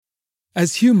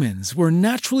As humans, we're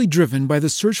naturally driven by the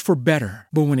search for better.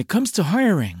 But when it comes to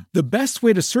hiring, the best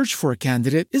way to search for a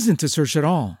candidate isn't to search at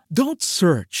all. Don't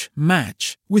search,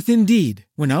 match with Indeed.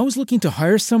 When I was looking to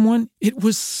hire someone, it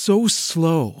was so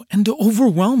slow and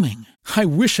overwhelming. I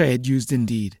wish I had used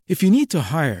Indeed. If you need to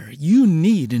hire, you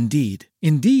need Indeed.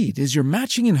 Indeed is your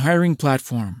matching and hiring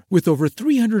platform with over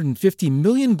 350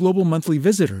 million global monthly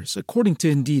visitors, according to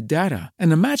Indeed data,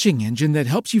 and a matching engine that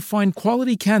helps you find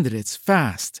quality candidates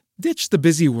fast. Ditch the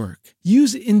busy work.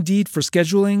 Use Indeed for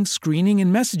scheduling, screening,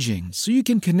 and messaging so you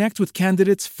can connect with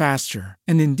candidates faster.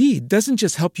 And Indeed doesn't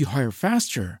just help you hire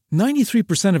faster.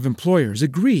 93% of employers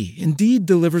agree Indeed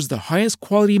delivers the highest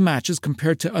quality matches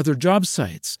compared to other job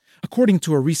sites, according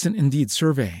to a recent Indeed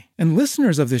survey. And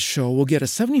listeners of this show will get a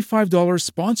 $75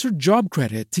 sponsored job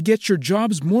credit to get your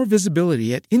jobs more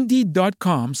visibility at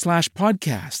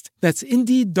Indeed.com/podcast. That's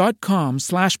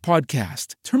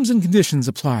Indeed.com/podcast. Terms and conditions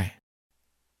apply.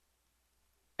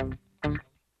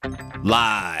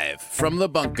 Live from the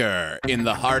bunker in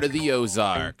the heart of the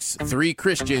Ozarks, three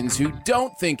Christians who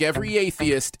don't think every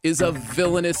atheist is a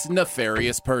villainous,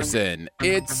 nefarious person.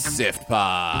 It's Sift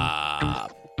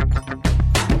Pop.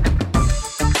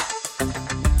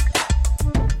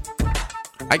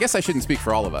 I guess I shouldn't speak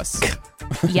for all of us.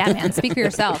 Yeah, man. Speak for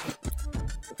yourself.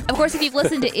 Of course, if you've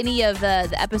listened to any of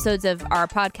the episodes of our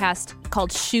podcast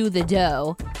called Shoe the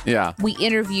Dough, yeah, we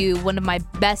interview one of my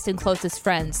best and closest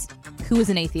friends who is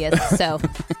an atheist. So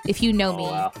if you know me,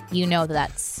 you know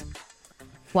that's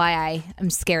why I am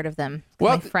scared of them.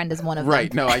 Well, my friend is one of them.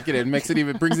 Right. No, I get it.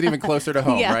 It brings it even closer to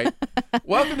home, yeah. Right?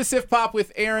 Welcome to Sift Pop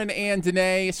with Aaron and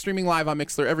Danae, streaming live on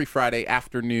Mixlr every Friday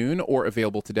afternoon or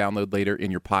available to download later in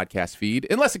your podcast feed.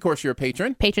 Unless, of course, you're a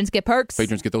patron. Patrons get perks.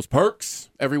 Patrons get those perks.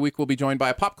 Every week we'll be joined by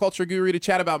a pop culture guru to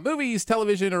chat about movies,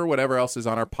 television, or whatever else is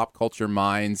on our pop culture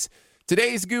minds.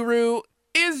 Today's guru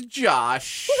is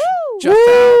Josh.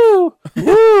 Woo!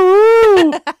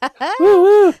 Woo!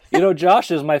 Woo! You know,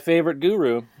 Josh is my favorite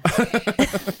guru.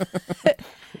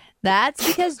 That's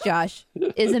because Josh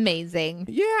is amazing.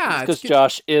 Yeah. Because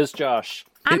Josh is Josh.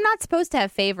 I'm not supposed to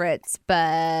have favorites,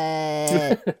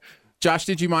 but... Josh,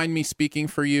 did you mind me speaking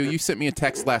for you? You sent me a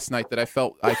text last night that I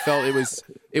felt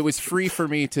it was free for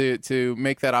me to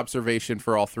make that observation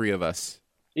for all three of us.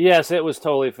 Yes, it was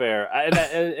totally fair.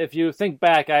 If you think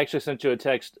back, I actually sent you a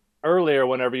text earlier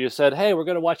whenever you said, hey, we're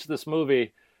going to watch this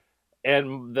movie.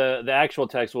 And the actual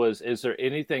text was, is there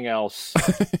anything else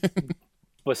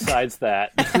besides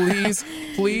that?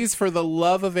 Please, for the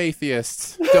love of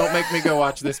atheists, don't make me go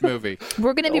watch this movie.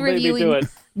 We're going to be reviewing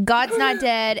God's Not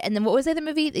Dead, and then what was the other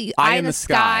movie? The Eye in the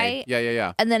Sky.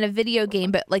 Yeah. And then a video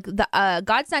game, but like the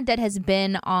God's Not Dead has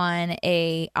been on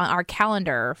our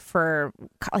calendar for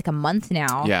like a month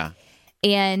now. Yeah.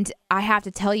 And I have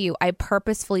to tell you, I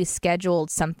purposefully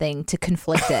scheduled something to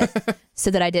conflict it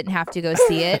so that I didn't have to go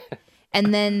see it.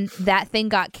 And then that thing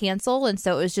got canceled. And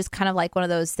so it was just kind of like one of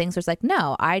those things where it's like,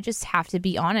 no, I just have to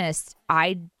be honest.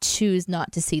 I choose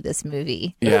not to see this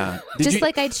movie. Yeah.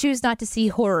 Like I choose not to see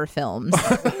horror films.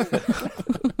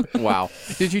 Wow.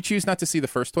 Did you choose not to see the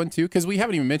first one too? Because we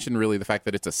haven't even mentioned really the fact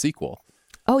that it's a sequel.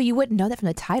 Oh, you wouldn't know that from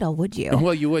the title, would you?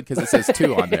 Well, you would because it says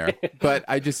 2 on there. But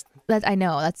I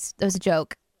know. That was a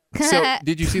joke. So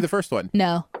did you see the first one?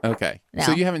 No. Okay. No.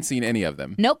 So you haven't seen any of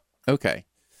them? Nope. Okay.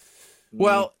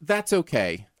 Well, that's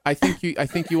okay. I think you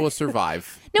will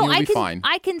survive. No, You'll be fine.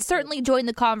 I can certainly join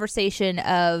the conversation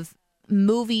of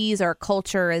movies or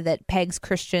culture that pegs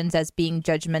Christians as being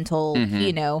judgmental. Mm-hmm.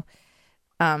 You know,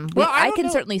 I can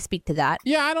certainly speak to that.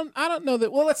 Yeah, I don't know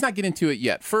that. Well, let's not get into it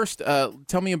yet. First,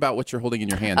 tell me about what you're holding in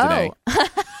your hand today.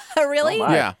 Really? Oh,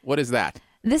 yeah. What is that?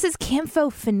 This is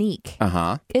Campho-Phenique.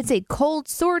 Uh-huh. It's a cold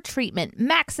sore treatment,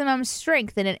 maximum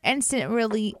strength, and it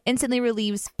instantly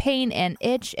relieves pain and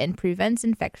itch and prevents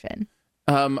infection.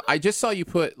 I just saw you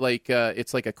put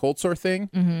it's like a cold sore thing.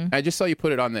 Mm-hmm. I just saw you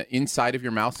put it on the inside of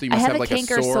your mouth, so you must have like a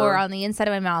canker sore on the inside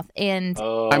of my mouth, and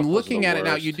I'm looking at it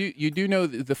now. You do know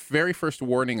the very first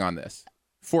warning on this.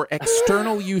 For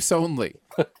external use only,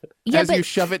 you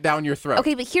shove it down your throat.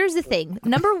 Okay, but here's the thing.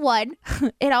 Number one,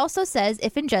 it also says,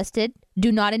 if ingested,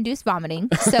 do not induce vomiting.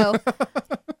 So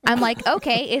I'm like,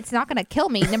 okay, it's not going to kill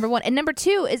me, number one. And number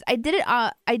two is I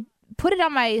put it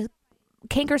on my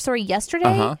canker sore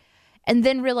yesterday and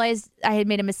then realized I had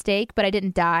made a mistake, but I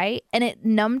didn't die. And it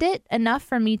numbed it enough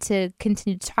for me to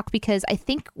continue to talk because I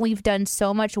think we've done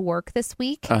so much work this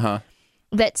week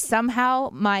that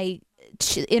somehow my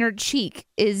inner cheek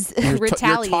is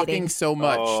retaliating. You're talking so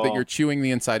much that you're chewing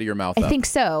the inside of your mouth I think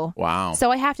so. Wow.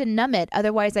 So I have to numb it,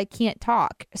 otherwise I can't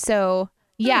talk. So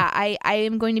yeah, I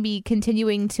am going to be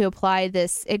continuing to apply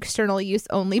this external use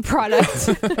only product.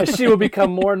 She will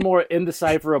become more and more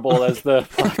indecipherable as the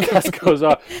podcast goes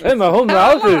on. Hey, my whole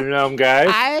mouth is numb, guys.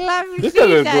 I love This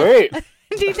is great.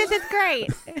 Jesus is great.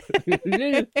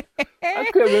 I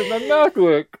couldn't make my mouth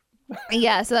work.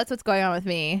 Yeah, so that's what's going on with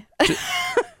me.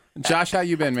 Josh, how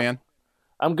you been, man?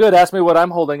 I'm good. Ask me what I'm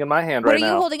holding in my hand What right are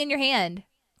you now. holding in your hand?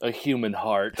 A human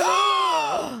heart.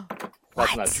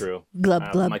 That's not true.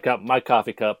 Glub, glub. My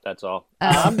coffee cup. That's all.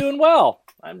 I'm doing well.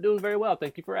 I'm doing very well.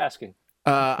 Thank you for asking.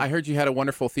 I heard you had a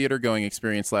wonderful theater-going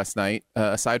experience last night.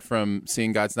 Aside from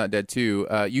seeing God's Not Dead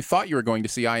 2, you thought you were going to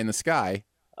see Eye in the Sky.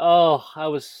 Oh, I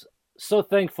was so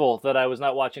thankful that I was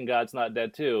not watching God's Not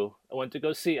Dead 2. I went to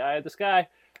go see Eye in the Sky.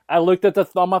 I looked at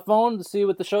on my phone to see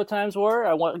what the showtimes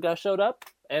were. Showed up,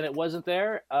 and it wasn't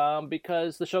there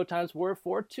because the showtimes were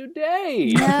for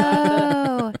today.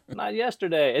 No. Not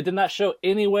yesterday. It did not show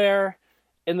anywhere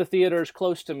in the theaters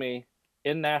close to me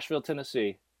in Nashville,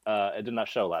 Tennessee. It did not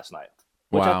show last night,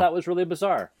 which I thought was really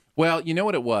bizarre. Well, you know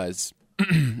what it was?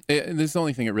 This is the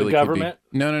only thing it really The government?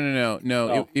 could be. No.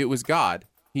 Oh. It was God.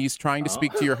 He's trying to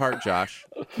speak to your heart, Josh.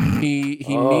 He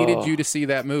needed you to see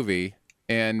that movie,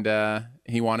 and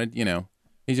he wanted, he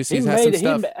has some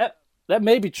stuff. That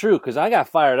may be true because I got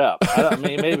fired up. I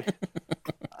mean, maybe.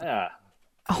 Yeah.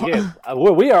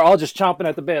 We are all just chomping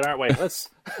at the bit, aren't we?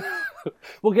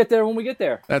 We'll get there when we get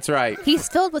there. That's right. He's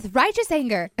filled with righteous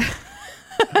anger.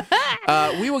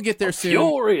 We will get there soon.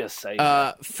 Furious.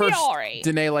 First, Fury.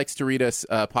 Danae likes to read us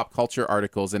pop culture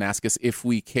articles and ask us if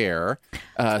we care.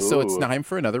 So it's time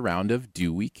for another round of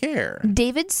Do We Care?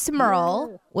 David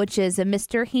Smurl, which is a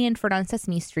Mr. Hanford on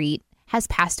Sesame Street, has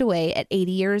passed away at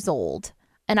 80 years old.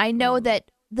 And I know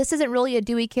that this isn't really a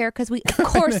do we care because of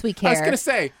course we care. I was going to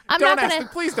say, please don't ask the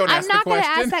question. I'm not going to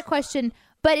ask that question.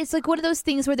 But it's like one of those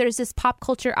things where there's this pop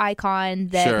culture icon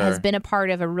that has been a part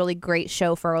of a really great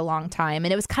show for a long time.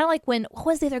 And it was kind of like when, what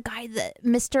was the other guy?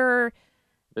 Mr.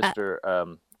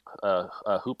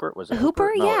 Hooper? Was it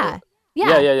Hooper? No, Yeah.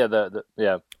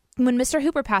 Yeah. When Mr.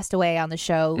 Hooper passed away on the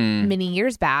show many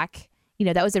years back,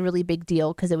 that was a really big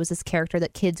deal because it was this character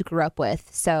that kids grew up with.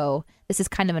 So this is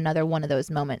kind of another one of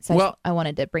those moments. I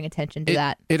wanted to bring attention to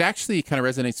that. It actually kind of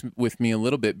resonates with me a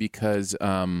little bit because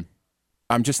I'm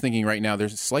just thinking right now,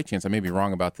 there's a slight chance I may be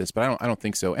wrong about this, but I don't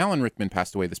think so. Alan Rickman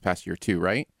passed away this past year too,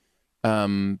 right?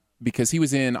 Because he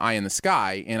was in Eye in the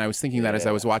Sky, and I was thinking that as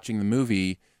I was watching the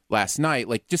movie last night,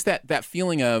 like just that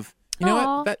feeling of,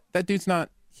 what, that dude's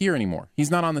not here anymore. He's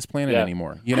not on this planet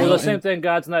anymore. Well, the same thing.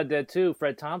 God's Not Dead too.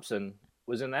 Fred Thompson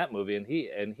was in that movie, and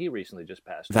he recently just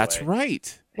passed away. That's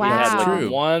right. Wow. He had True.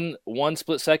 one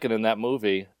split second in that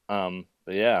movie.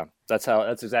 But yeah, that's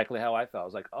exactly how I felt. I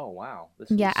was like, oh wow.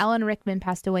 Alan Rickman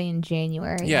passed away in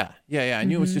January. Yeah. I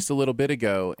knew it was just a little bit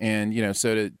ago, and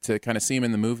so to kind of see him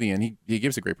in the movie, and he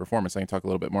gives a great performance. I can talk a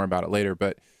little bit more about it later,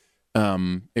 but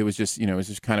it was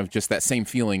just kind of just that same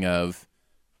feeling of,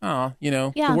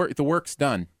 the work's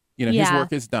done. His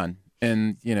work is done,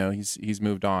 and he's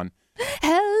moved on.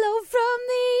 Hello from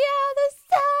the other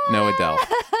side.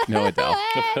 No, Adele.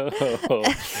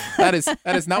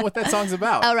 That is not what that song's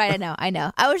about. Oh, right. I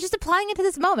know. I was just applying it to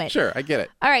this moment. Sure, I get it.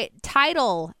 All right.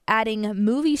 Tidal adding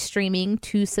movie streaming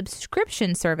to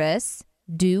subscription service.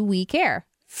 Do we care?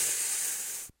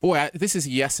 Boy, this is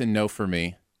yes and no for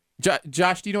me.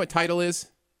 Josh, do you know what Tidal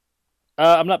is?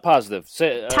 I'm not positive.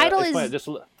 Tidal is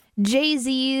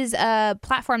Jay-Z's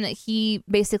platform that he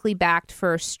basically backed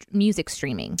for music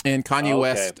streaming. And Kanye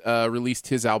West released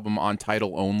his album on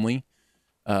Tidal only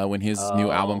when his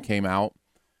new album came out.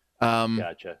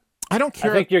 Gotcha. I don't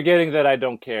care. I think you're getting that I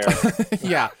don't care.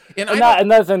 Yeah. And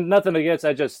nothing against.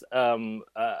 I just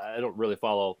I don't really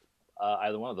follow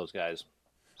either one of those guys.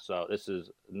 So this is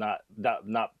not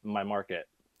my market.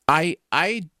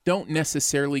 I don't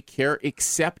necessarily care,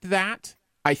 except that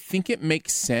I think it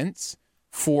makes sense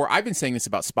I've been saying this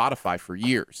about Spotify for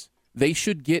years. They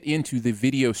should get into the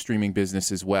video streaming business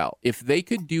as well. If they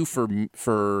could do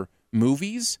for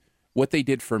movies what they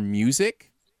did for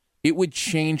music, it would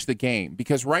change the game.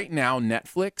 Because right now,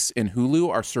 Netflix and Hulu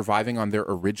are surviving on their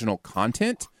original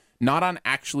content, not on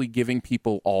actually giving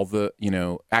people all the,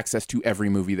 access to every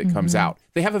movie that comes out.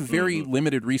 They have a very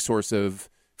limited resource of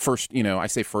first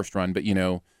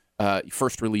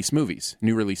release movies,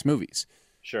 new release movies.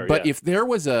 Sure. But if there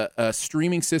was a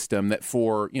streaming system that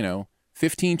for, $15,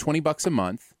 $20 a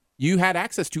month, you had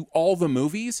access to all the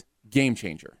movies, game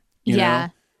changer. You know?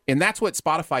 And that's what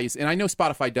Spotify is. And I know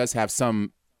Spotify does have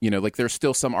some, there's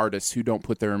still some artists who don't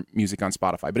put their music on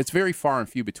Spotify, but it's very far and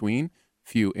few between.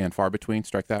 few and far between.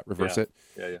 Strike that, reverse it.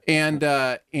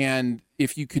 Yeah. And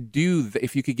if you could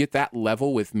if you could get that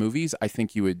level with movies, I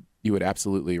think you would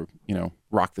absolutely,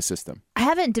 rock the system. I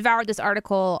haven't devoured this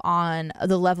article on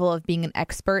the level of being an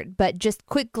expert, but just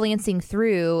quick glancing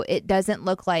through, it doesn't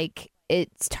look like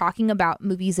it's talking about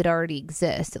movies that already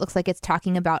exist. It looks like it's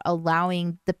talking about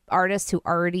allowing the artists who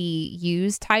already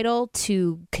use Tidal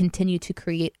to continue to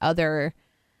create other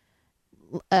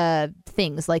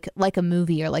things like a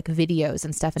movie or like videos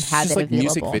and stuff and have just it like available.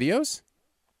 Music videos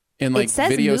and like It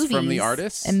says videos from movies the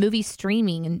artists and movie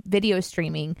streaming and video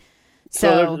streaming.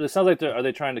 So it sounds like are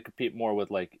they trying to compete more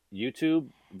with like YouTube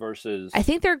versus? I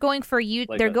think they're going for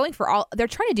going for all. They're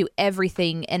trying to do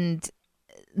everything. And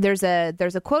there's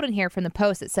a quote in here from the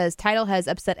Post that says Tidal has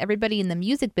upset everybody in the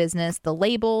music business, the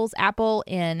labels, Apple,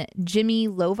 and Jimmy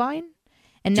Iovine.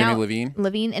 And now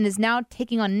Levine, and is now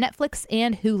taking on Netflix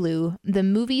and Hulu. The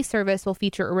movie service will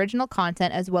feature original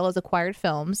content as well as acquired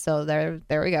films. So there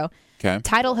we go. Okay.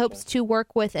 Tidal hopes to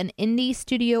work with an indie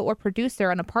studio or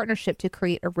producer on a partnership to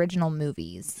create original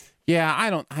movies. Yeah, I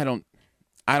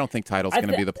don't think Tidal's going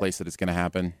to be the place that it's going to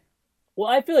happen. Well,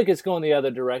 I feel like it's going the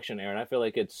other direction, Aaron. I feel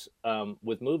like it's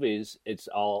with movies,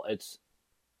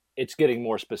 it's getting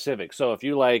more specific. So if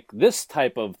you like this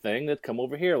type of thing, that come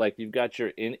over here. Like you've got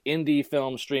your indie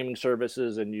film streaming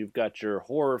services, and you've got your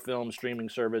horror film streaming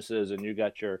services, and you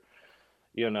got your,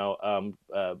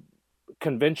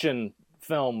 convention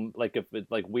film, like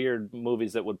like weird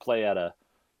movies that would play at a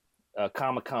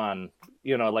Comic-Con.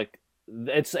 Like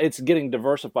it's getting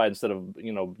diversified instead of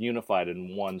unified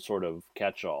in one sort of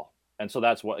catch-all. And so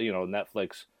that's what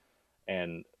Netflix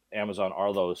and Amazon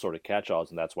are those sort of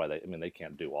catch-alls, and that's why they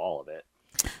can't do all of it.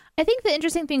 I think the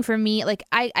interesting thing for me, like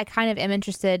I kind of am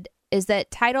interested, is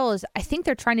that Tidal I think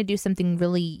they're trying to do something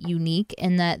really unique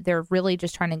in that they're really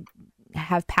just trying to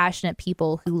have passionate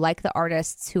people who like the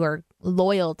artists, who are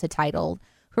loyal to Tidal,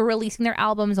 who are releasing their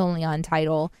albums only on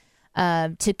Tidal,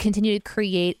 to continue to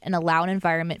create and allow an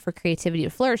environment for creativity to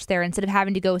flourish there instead of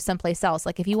having to go someplace else.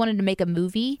 Like if you wanted to make a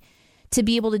movie, to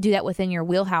be able to do that within your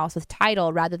wheelhouse with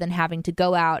Tidal rather than having to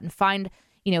go out and find,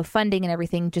 funding and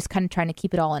everything, just kind of trying to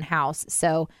keep it all in house.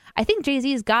 So I think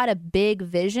Jay-Z's got a big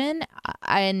vision,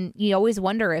 and you always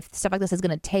wonder if stuff like this is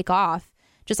going to take off,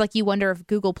 just like you wonder if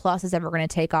Google Plus is ever going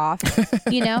to take off,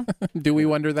 Do we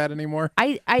wonder that anymore?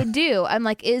 I do. I'm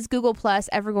like, is Google Plus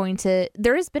ever going to...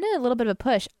 There has been a little bit of a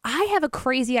push. I have a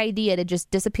crazy idea to just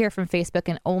disappear from Facebook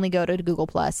and only go to Google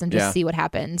Plus and just see what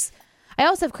happens. I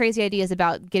also have crazy ideas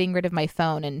about getting rid of my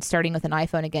phone and starting with an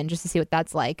iPhone again just to see what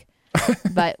that's like.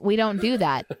 But we don't do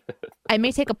that. I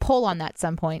may take a poll on that at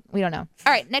some point. We don't know.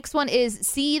 All right, next one is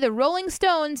see the Rolling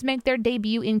Stones make their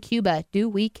debut in Cuba. Do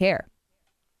we care?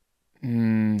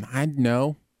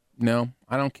 No.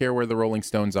 I don't care where the Rolling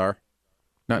Stones are.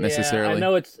 Not necessarily. I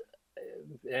know it's...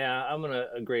 Yeah, I'm going to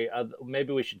agree.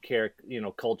 Maybe we should care,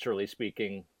 culturally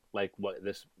speaking, like what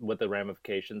the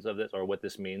ramifications of this or what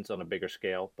this means on a bigger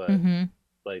scale, but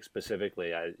like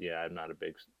specifically, I'm not a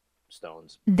big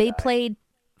Stones They guy. played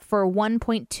for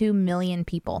 1.2 million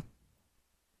people.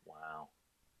 Wow,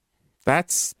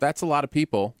 that's a lot of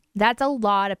people. That's a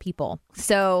lot of people.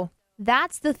 So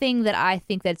that's the thing that I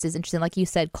think that's as interesting. Like you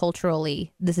said,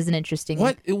 culturally, this is an interesting.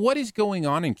 What is going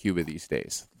on in Cuba these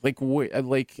days? Like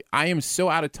I am so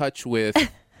out of touch with.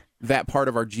 That part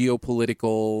of our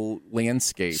geopolitical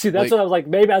landscape. See, that's what I was like.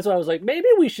 Maybe that's what I was like. Maybe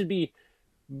we should be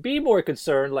more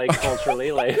concerned, like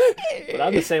culturally, like. But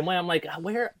I'm the same way. I'm like,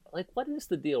 what is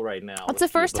the deal right now? It's the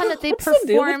first time that they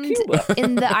performed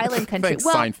in the island country. Thanks,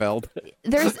 Seinfeld.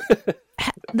 There's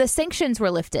the sanctions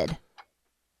were lifted,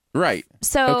 right?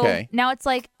 So now it's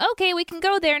like, okay, we can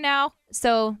go there now.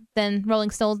 So then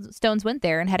Rolling Stones went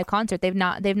there and had a concert. They've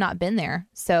not been there.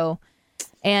 So,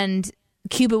 and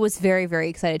Cuba was very, very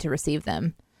excited to receive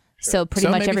them. Sure. So pretty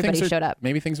much everybody showed up.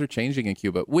 Maybe things are changing in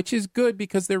Cuba, which is good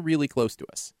because they're really close to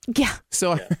us. Yeah.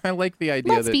 So I like the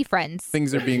idea Let's that be friends.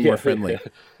 Things are being more friendly.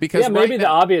 Because maybe the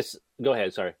obvious... Go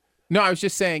ahead, sorry. No, I was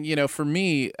just saying, for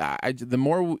me,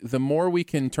 the more we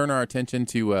can turn our attention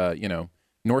to,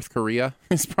 North Korea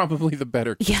is probably the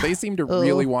better. Yeah. They seem to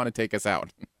really want to take us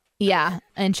out. Yeah,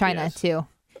 and China too.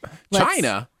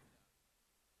 China?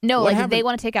 No, they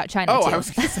want to take out China, too. I was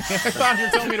going to say, I thought you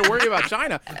were telling me to worry about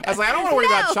China. I was like, I don't want to worry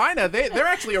about China. They're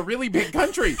actually a really big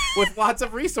country with lots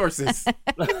of resources. All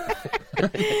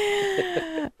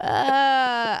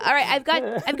right, I've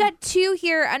got two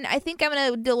here, and I think I'm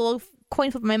going to do a little coin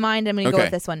flip in my mind. I'm going to go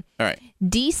with this one. All right.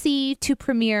 DC to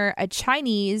premiere a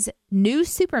Chinese new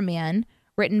Superman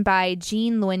written by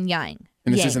Jean Luen Yang.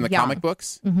 And this is in the comic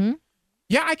books? Mm-hmm.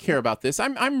 Yeah, I care about this.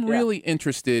 I'm really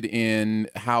interested in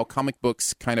how comic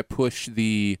books kind of push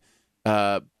the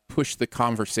push the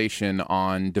conversation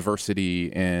on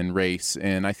diversity and race,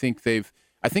 and I think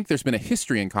there's been a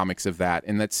history in comics of that,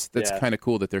 and that's kind of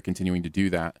cool that they're continuing to do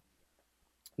that.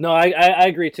 No, I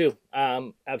agree too.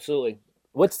 Absolutely.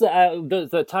 What's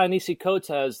the Ta-Nehisi Coates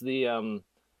has the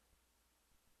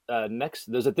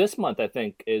next? There's this month, I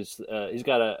think, is he's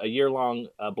got a year-long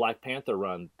Black Panther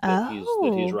run that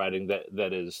he's writing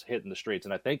that is hitting the streets,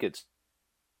 and I think it's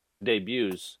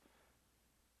debuts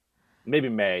maybe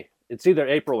May. It's either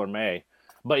April or May.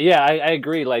 But yeah, I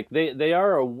agree. Like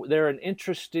they're an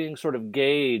interesting sort of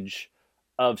gauge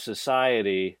of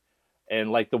society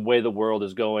and like the way the world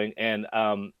is going, and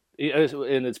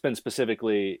it's been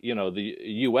specifically, the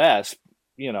U.S.,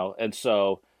 and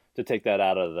so to take that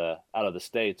out of the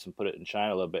States and put it in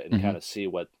China a little bit and kind of see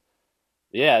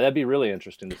that'd be really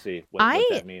interesting to see what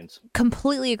that means.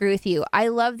 Completely agree with you. I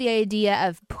love the idea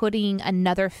of putting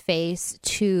another face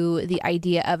to the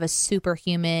idea of a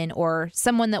superhuman or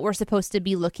someone that we're supposed to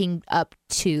be looking up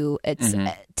to. It's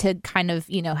to kind of,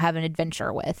 have an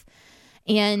adventure with.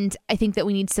 And I think that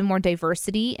we need some more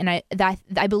diversity. And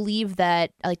I believe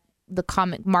that like the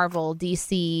comic Marvel,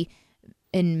 DC,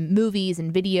 in movies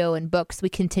and video and books, we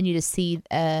continue to see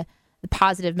the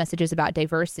positive messages about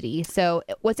diversity. So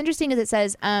what's interesting is it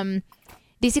says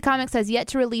DC Comics has yet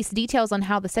to release details on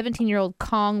how the 17-year-old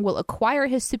Kong will acquire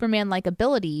his Superman-like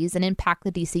abilities and impact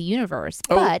the DC universe.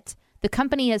 But the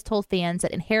company has told fans that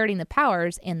inheriting the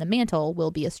powers and the mantle will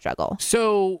be a struggle.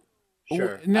 So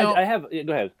sure. Now, go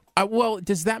ahead. Well,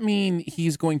 does that mean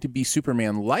he's going to be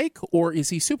Superman-like, or is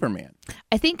he Superman?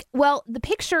 I think, the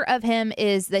picture of him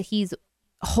is that he's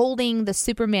holding the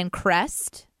Superman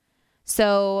crest.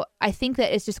 So I think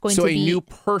that it's just going to be... So a new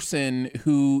person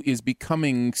who is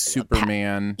becoming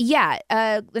Superman.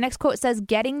 The next quote says,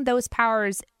 getting those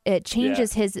powers, it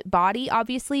changes his body,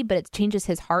 obviously, but it changes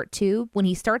his heart, too. When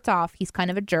he starts off, he's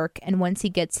kind of a jerk. And once he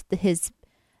gets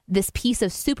this piece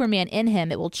of Superman in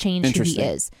him, it will change who he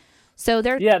is. So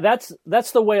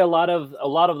that's the way a lot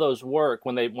of those work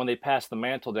when they pass the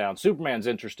mantle down. Superman's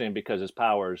interesting because his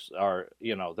powers are,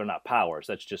 they're not powers.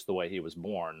 That's just the way he was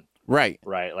born. Right.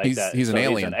 Like he's that. He's an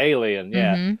alien. He's an alien.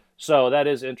 Yeah. Mm-hmm. So that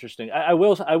is interesting. I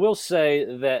will say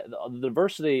that the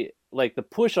diversity, like the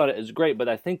push on it, is great, but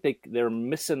I think they're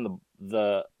missing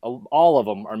the all of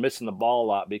them are missing the ball a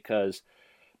lot because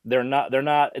they're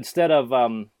not instead of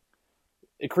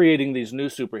creating these new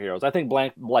superheroes. I think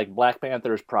Black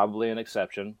Panther is probably an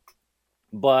exception,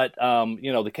 but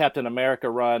the Captain America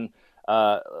run,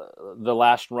 the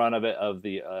last run of it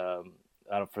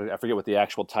I forget what the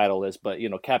actual title is, but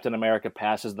Captain America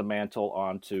passes the mantle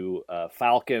on to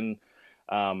Falcon,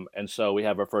 and so we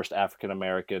have our first African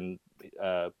American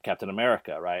Captain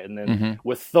America, right? And then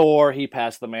with Thor, he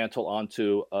passed the mantle on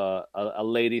to a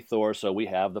lady Thor, so we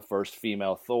have the first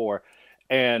female Thor,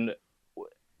 and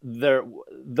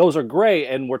those are great,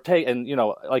 and we're taking,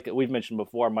 like we've mentioned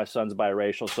before, my son's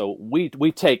biracial, so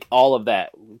we take all of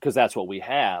that because that's what we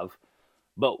have,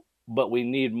 but we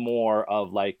need more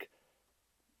of like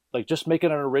just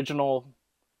making an original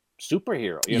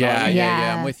superhero. You know what I mean?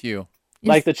 Yeah, I'm with you.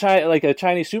 Like a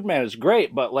Chinese Superman is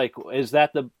great, but like, is there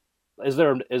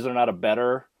not a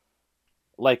better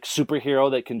like superhero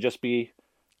that can just be?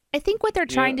 I think what they're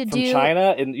trying to do from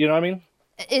China, and you know what I mean,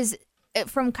 is.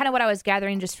 From kind of what I was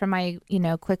gathering just from my,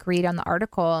 quick read on the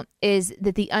article, is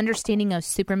that the understanding of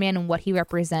Superman and what he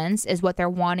represents is what they're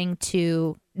wanting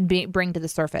to bring to the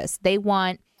surface. They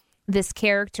want this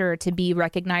character to be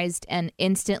recognized and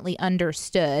instantly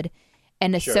understood,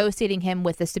 and associating him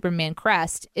with the Superman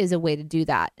crest is a way to do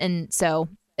that. And so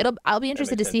I'll be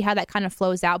interested to see how that kind of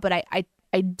flows out. But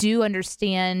I do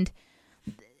understand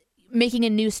making a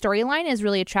new storyline is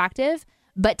really attractive,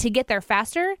 but to get there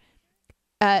faster,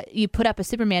 you put up a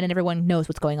Superman and everyone knows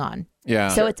what's going on. Yeah.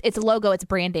 So it's a logo, it's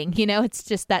branding. It's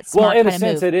just that smart kind of move. Well,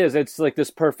 in a sense, it is. It's like this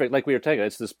perfect, like we were taking.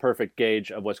 It's this perfect gauge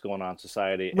of what's going on in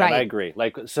society. Right. And I agree.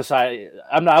 Like society,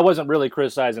 I wasn't really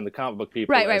criticizing the comic book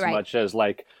people as much as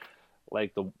like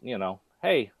the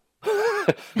hey,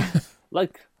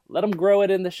 like let them grow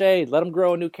it in the shade. Let them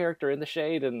grow a new character in the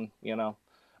shade, and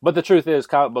But the truth is,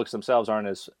 comic books themselves aren't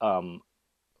as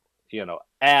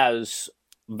as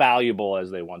valuable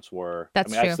as they once were.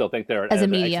 That's true. I still think they're as a an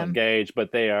medium excellent gauge,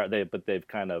 but they've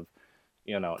kind of,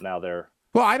 now they're.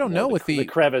 Well, I don't know with the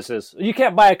crevices. You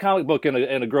can't buy a comic book in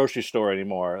a grocery store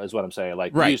anymore, is what I'm saying.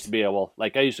 Like you used to be able,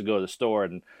 like I used to go to the store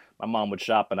and my mom would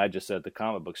shop and I just sat at the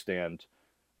comic book stand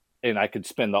and I could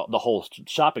spend the whole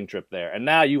shopping trip there. And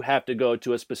now you have to go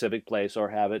to a specific place or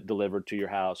have it delivered to your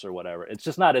house or whatever. It's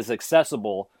just not as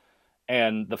accessible,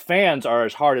 and the fans are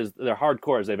they're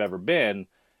hardcore as they've ever been.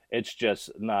 It's just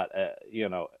not,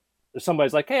 if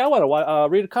somebody's like, hey, I want to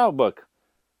read a comic book.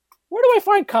 where do I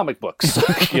find comic books?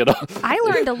 I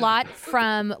learned a lot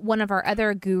from one of our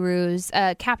other gurus,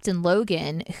 Captain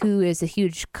Logan, who is a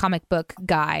huge comic book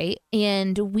guy.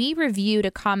 And we reviewed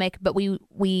a comic, but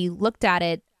we looked at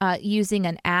it using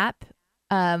an app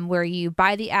where you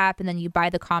buy the app and then you buy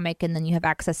the comic and then you have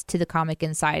access to the comic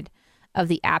inside of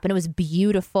the app. And it was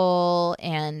beautiful.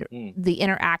 And the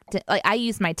I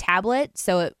used my tablet,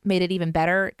 so it made it even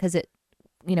better because it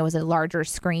was a larger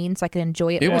screen, so I could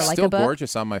enjoy it more like a book. It was still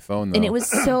gorgeous on my phone, though. And it was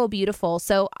so beautiful.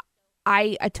 So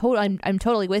I'm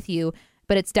totally with you,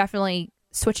 but it's definitely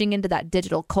switching into that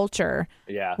digital culture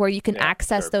where you can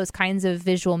access those kinds of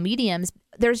visual mediums.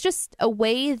 There's just a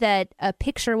way that a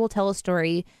picture will tell a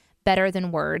story better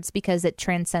than words because it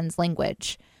transcends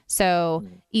language. So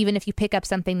even if you pick up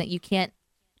something that you can't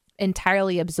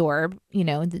entirely absorb,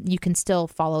 you can still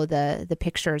follow the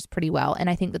pictures pretty well. And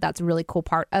I think that that's a really cool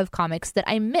part of comics that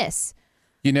I miss.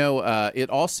 It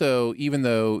also, even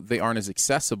though they aren't as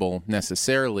accessible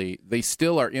necessarily, they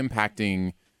still are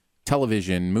impacting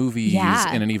television, movies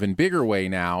in an even bigger way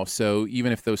now. So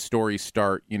even if those stories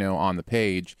start, on the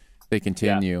page, they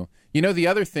continue. The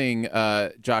other thing,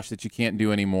 Josh, that you can't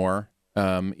do anymore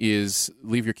is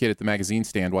leave your kid at the magazine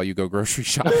stand while you go grocery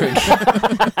shopping.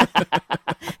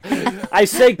 I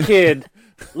say kid.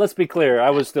 Let's be clear.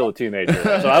 I was still a teenager,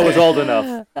 so I was old enough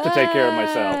to take care of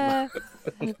myself.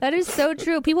 That is so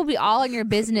true. People be all in your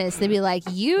business. They'd be like,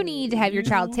 you need to have your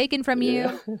child taken from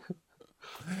you.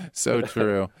 So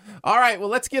true. All right, well,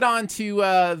 let's get on to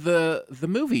the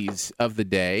movies of the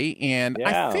day. And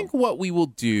I think what we will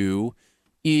do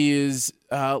is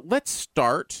let's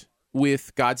start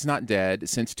with God's Not Dead,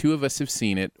 since two of us have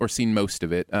seen it, or seen most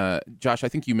of it. Josh, I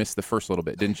think you missed the first little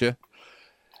bit, didn't you?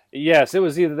 Yes, it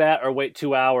was either that or wait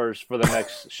 2 hours for the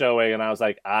next showing, and I was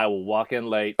like, I will walk in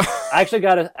late. I actually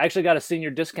got a senior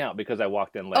discount because I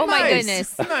walked in late. Oh my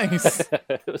goodness! Nice.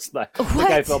 It was like the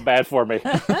guy felt bad for me.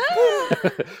 He's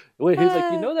like,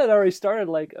 that already started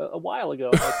like a while ago.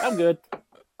 I'm like, I'm good.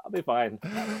 I'll be fine.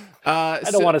 I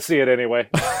don't want to see it anyway.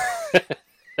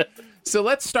 So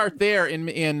let's start there.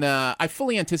 I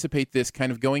fully anticipate this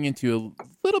kind of going into a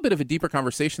little bit of a deeper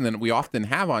conversation than we often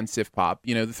have on Sif Pop.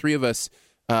 The three of us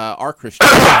are Christians.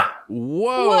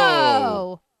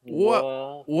 Whoa! What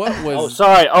was? Oh,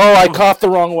 sorry. Oh, I coughed the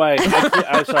wrong way.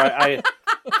 I'm sorry.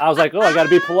 I was like, I got to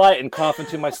be polite and cough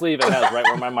into my sleeve, and that was right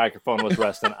where my microphone was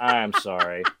resting. I'm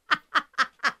sorry.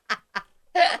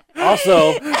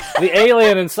 Also, the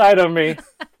alien inside of me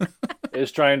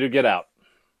is trying to get out.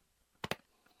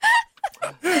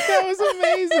 That was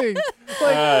amazing.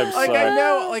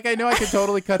 I know I could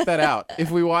totally cut that out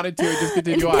if we wanted to and just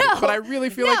continue on. But I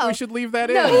really feel like we should leave that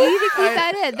in. No, you need to keep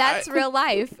that in. That's real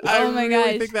life. Oh my gosh.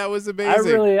 I think that was amazing.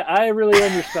 I really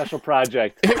am your special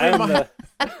project. I'm having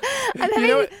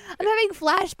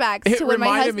flashbacks to when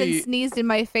my husband sneezed in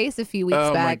my face a few weeks back.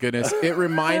 Oh my goodness. It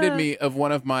reminded me of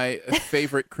one of my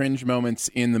favorite cringe moments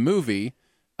in the movie.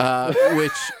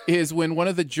 Which is when one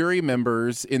of the jury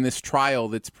members in this trial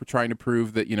that's trying to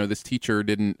prove that, this teacher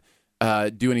didn't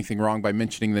do anything wrong by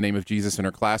mentioning the name of Jesus in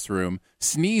her classroom,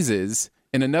 sneezes,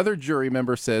 and another jury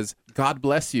member says, "God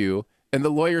bless you," and the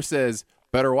lawyer says,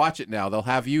 "Better watch it now. They'll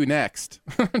have you next."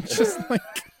 Just like,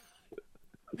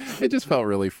 it just felt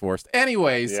really forced.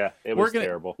 Anyways. Yeah, it was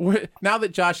terrible. Now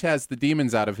that Josh has the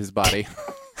demons out of his body,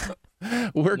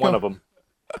 one of them.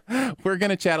 We're going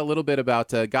to chat a little bit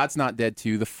about God's Not Dead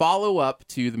 2, the follow-up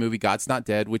to the movie God's Not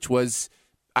Dead, which was,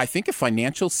 I think, a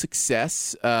financial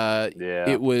success.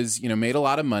 It was, made a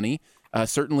lot of money.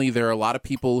 Certainly, there are a lot of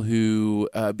people who,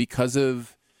 because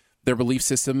of their belief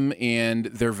system and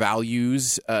their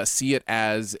values, see it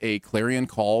as a clarion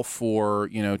call for,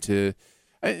 to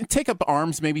take up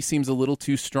arms. Maybe seems a little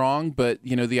too strong, but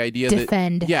the idea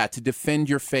to defend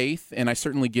your faith, and I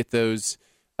certainly get those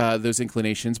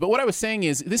inclinations. But what I was saying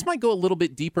is this might go a little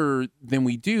bit deeper than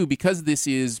we do because this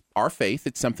is our faith.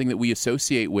 It's something that we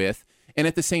associate with. And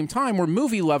at the same time, we're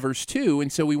movie lovers too.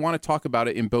 And so we want to talk about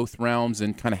it in both realms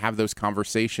and kind of have those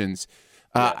conversations.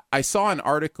 I saw an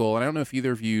article, and I don't know if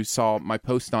either of you saw my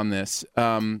post on this.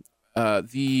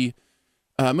 The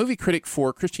movie critic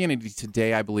for Christianity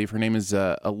Today, I believe, her name is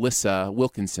Alyssa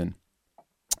Wilkinson,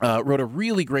 wrote a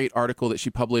really great article that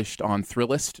she published on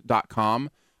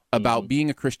Thrillist.com about being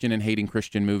a Christian and hating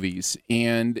Christian movies.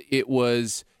 And it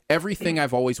was everything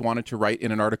I've always wanted to write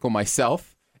in an article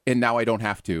myself, and now I don't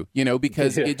have to,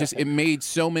 because it made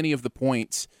so many of the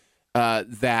points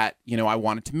that, I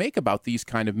wanted to make about these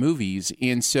kind of movies.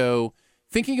 And so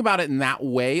thinking about it in that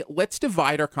way, let's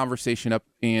divide our conversation up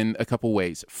in a couple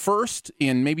ways. First,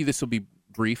 and maybe this will be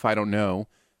brief, I don't know,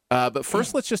 but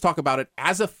first let's just talk about it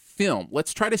as a film.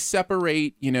 Let's try to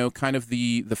separate, kind of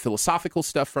the philosophical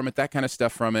stuff from it, that kind of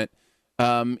stuff from it,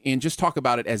 and just talk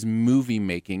about it as movie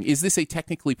making. Is this a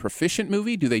technically proficient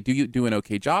movie? Do they do an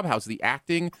okay job? How's the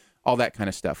acting? All that kind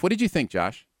of stuff. What did you think,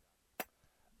 Josh?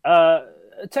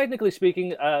 Technically speaking,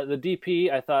 the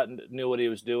DP I thought knew what he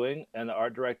was doing, and the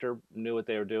art director knew what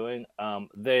they were doing.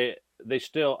 They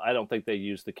still, I don't think they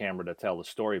used the camera to tell the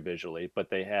story visually, but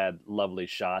they had lovely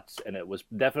shots, and it was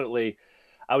definitely,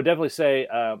 I would definitely say,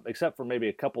 except for maybe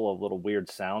a couple of little weird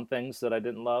sound things that I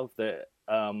didn't love, that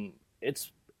it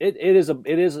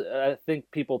is. I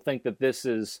think people think that this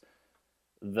is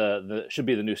the should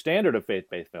be the new standard of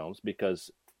faith-based films because,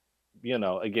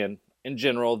 again, in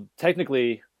general,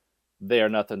 technically, they are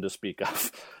nothing to speak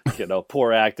of.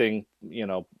 Poor acting.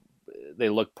 They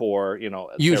look poor.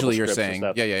 Usually, you're saying,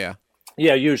 yeah.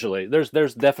 Yeah, usually.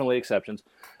 There's definitely exceptions,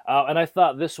 and I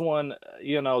thought this one,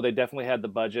 they definitely had the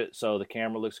budget, so the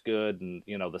camera looks good, and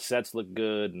the sets look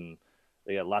good, and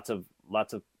they got lots of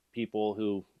people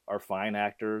who are fine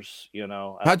actors.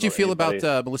 How'd you feel about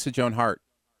Melissa Joan Hart?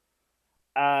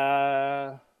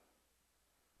 I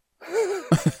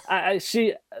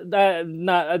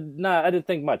didn't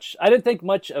think much. I didn't think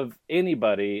much of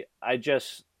anybody.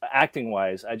 Acting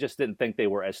wise, I just didn't think they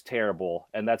were as terrible,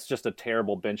 and that's just a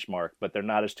terrible benchmark. But they're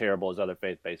not as terrible as other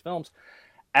faith-based films.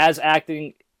 As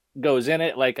acting goes in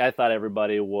it, like I thought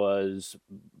everybody was,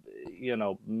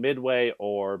 midway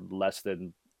or less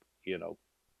than,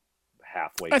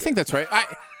 halfway. I think that's right.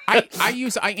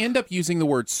 I end up using the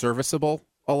word serviceable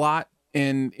a lot.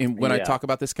 In when I talk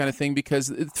about this kind of thing,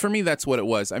 because for me, that's what it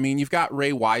was. I mean, you've got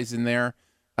Ray Wise in there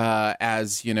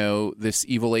as, this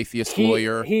evil atheist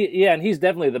lawyer. And he's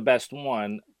definitely the best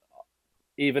one,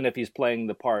 even if he's playing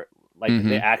the part like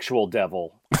the actual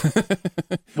devil,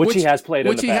 which he has played in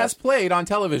the past. Which he has played on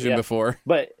television before.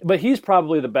 But he's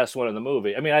probably the best one in the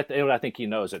movie. I mean, I think he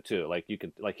knows it too. Like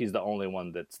he's the only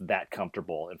one that's that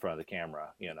comfortable in front of the camera,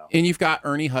 And you've got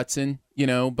Ernie Hudson,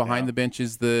 behind the bench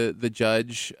is the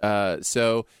judge.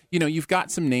 So, you've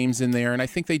got some names in there, and I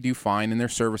think they do fine, and they're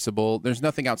serviceable. There's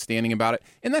nothing outstanding about it.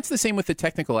 And that's the same with the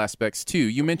technical aspects too.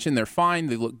 You mentioned they're fine,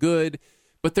 they look good,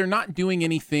 but they're not doing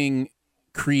anything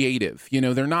creative.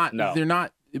 They're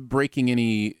not breaking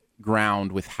any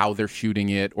ground with how they're shooting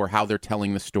it or how they're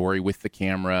telling the story with the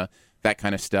camera, that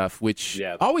kind of stuff, which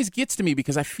always gets to me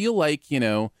because I feel like,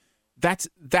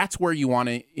 that's where you want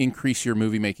to increase your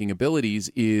movie making abilities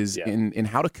is in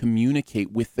how to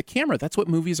communicate with the camera. That's what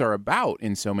movies are about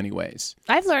in so many ways.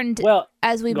 I've learned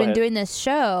as we've been doing this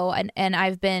show and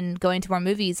I've been going to more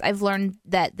movies, I've learned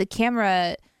that the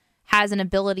camera has an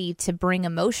ability to bring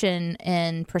emotion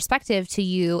and perspective to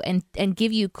you and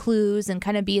give you clues and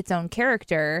kind of be its own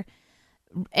character.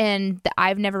 And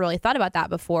I've never really thought about that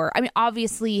before. I mean,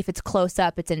 obviously, if it's close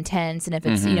up, it's intense. And if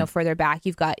it's, further back,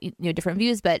 you've got different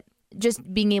views. But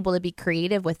just being able to be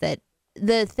creative with it.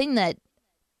 The thing that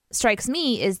strikes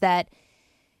me is that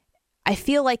I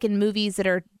feel like in movies that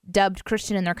are dubbed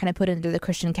Christian and they're kind of put into the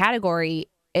Christian category,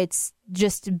 it's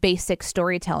just basic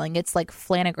storytelling. It's like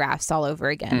flanographs all over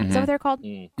again. Is that what they're called?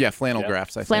 Yeah, flannel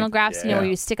graphs. I think. Flannel graphs, where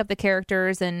you stick up the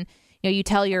characters and you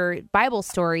tell your Bible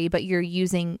story, but you're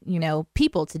using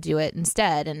people to do it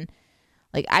instead. And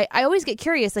like I always get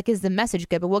curious, like, is the message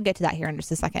good? But we'll get to that here in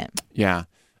just a second. Yeah.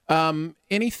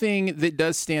 Anything that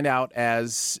does stand out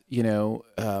as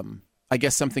I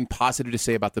guess something positive to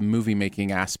say about the movie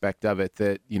making aspect of it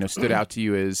that stood out to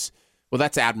you is, well,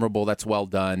 that's admirable, that's well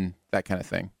done, that kind of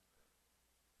thing.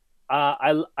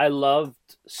 I loved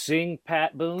seeing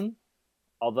Pat Boone,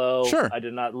 although I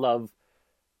did not love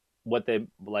what they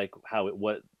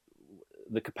what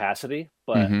the capacity,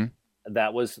 but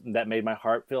that made my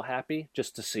heart feel happy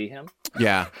just to see him.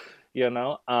 Yeah,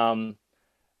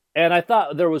 and I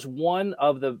thought there was one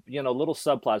of the little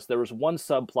subplots. There was one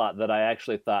subplot that I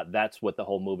actually thought that's what the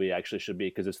whole movie actually should be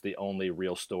because it's the only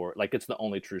real story, like it's the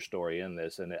only true story in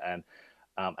this, and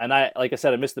I, like I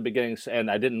said, I missed the beginnings and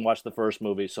I didn't watch the first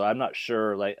movie, so I'm not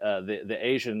sure. Like the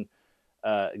Asian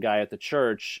guy at the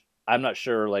church, I'm not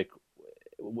sure like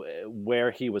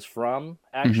where he was from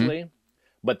actually,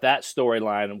 but that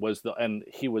storyline was and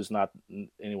he was not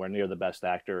anywhere near the best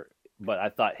actor. But I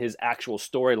thought his actual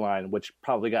storyline, which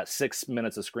probably got 6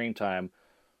 minutes of screen time,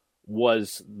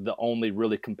 was the only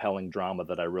really compelling drama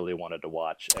that I really wanted to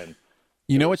watch. And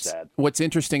what's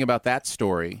interesting about that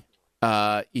story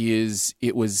is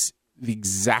it was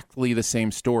exactly the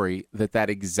same story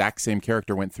that exact same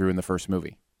character went through in the first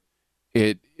movie.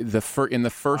 In the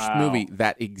first movie,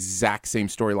 that exact same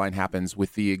storyline happens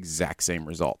with the exact same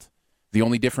result. The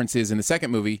only difference is in the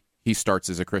second movie, he starts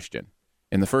as a Christian.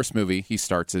 In the first movie, he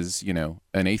starts as,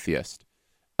 an atheist.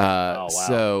 Wow.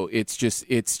 So it's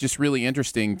just really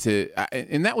interesting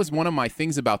and that was one of my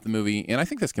things about the movie, and I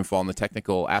think this can fall in the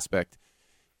technical aspect,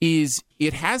 is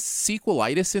it has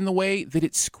sequelitis in the way that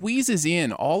it squeezes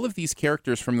in all of these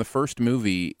characters from the first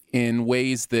movie in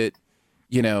ways that,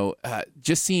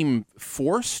 just seem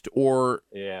forced or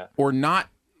not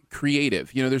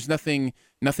creative. There's nothing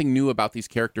new about these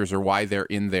characters or why they're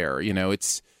in there.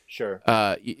 It's sure.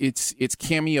 It's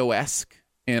cameo-esque,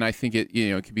 and I think it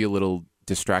could be a little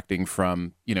distracting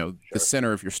from the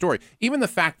center of your story. Even the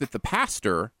fact that the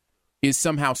pastor is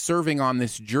somehow serving on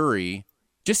this jury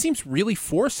just seems really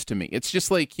forced to me. It's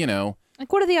just like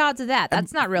what are the odds of that?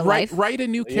 That's not real life. Write a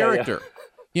new character.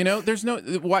 There's no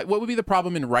what would be the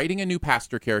problem in writing a new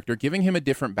pastor character, giving him a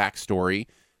different backstory,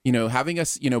 having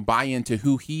us buy into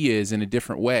who he is in a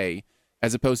different way,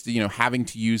 as opposed to having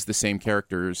to use the same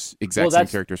characters, same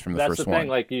characters from the first one. That's the thing.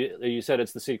 Like you said,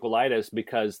 it's the sequelitis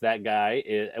because that guy,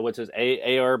 what's his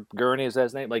A.R. Gurney is that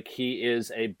his name? Like he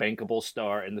is a bankable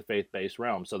star in the faith-based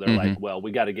realm. So they're like, well,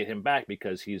 we got to get him back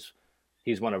because he's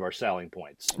one of our selling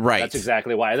points. Right. That's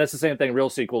exactly why. That's the same thing real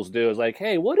sequels do. Is like,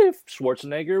 hey, what if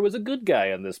Schwarzenegger was a good guy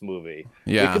in this movie?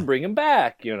 Yeah. We can bring him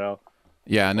back. Yeah.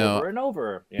 No. Over and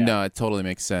over. Yeah. No, it totally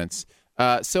makes sense.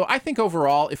 So I think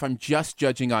overall, if I'm just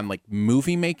judging on like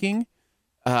movie making,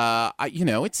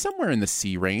 it's somewhere in the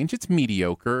C range. It's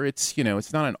mediocre. It's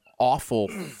it's not an awful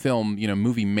film.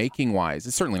 Movie making wise,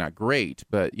 it's certainly not great.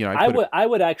 But I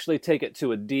would actually take it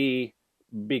to a D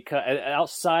because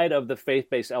outside of the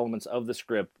faith-based elements of the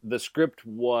script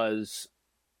was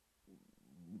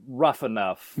rough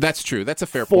enough. That's true. That's a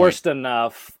fair forced point.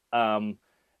 Enough.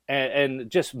 And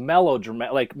just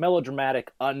melodramatic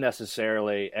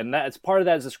unnecessarily, and that's part of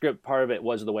that is the script. Part of it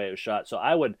was the way it was shot. So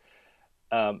I would,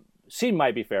 C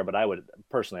might be fair, but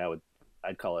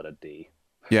I'd call it a D.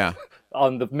 Yeah.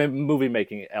 On the movie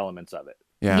making elements of it.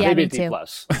 Yeah. Maybe me a D too.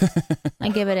 plus. I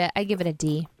give it a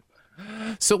D.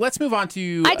 So let's move on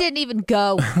to. I didn't even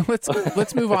go.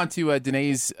 let's move on to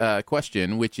Danae's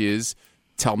question, which is.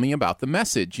 Tell me about the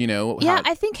message,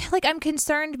 I think I'm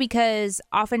concerned because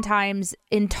oftentimes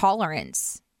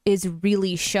intolerance is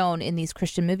really shown in these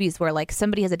Christian movies where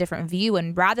somebody has a different view,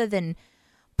 and rather than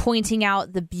pointing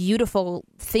out the beautiful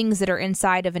things that are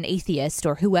inside of an atheist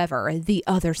or whoever, the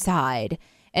other side,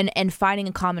 and finding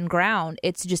a common ground,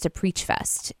 it's just a preach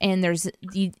fest. And they're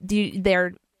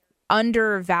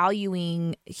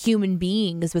undervaluing human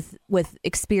beings with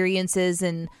experiences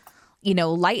and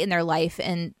light in their life,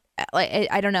 and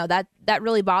I don't know, that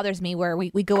really bothers me where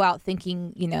we go out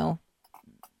thinking,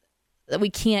 that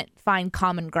we can't find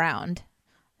common ground.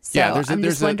 So I'm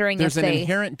just wondering there's an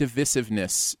inherent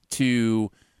divisiveness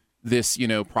to this,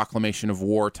 proclamation of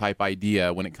war type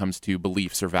idea when it comes to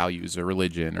beliefs or values or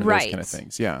religion or those kind of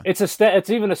things. Yeah. It's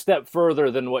even a step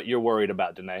further than what you're worried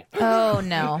about, Danae. Oh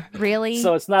no, really?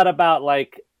 So it's not about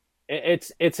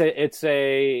it's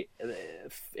a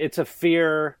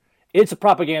fear. It's a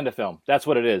propaganda film. That's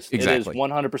what it is. Exactly. It is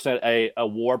 100% a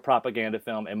war propaganda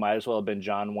film. It might as well have been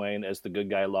John Wayne as the good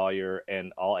guy lawyer,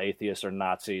 and all atheists are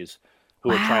Nazis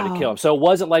who are trying to kill him. So it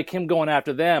wasn't like him going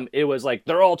after them. It was like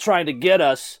they're all trying to get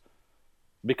us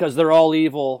because they're all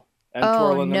evil and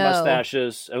twirling their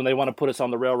mustaches, and they want to put us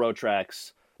on the railroad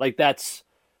tracks. So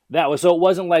it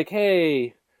wasn't like,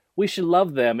 hey, we should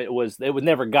love them. It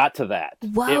never got to that.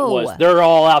 Whoa. It was, they're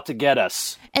all out to get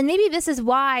us. And maybe this is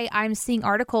why I'm seeing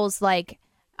articles like,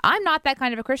 I'm not that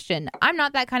kind of a Christian. I'm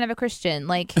not that kind of a Christian.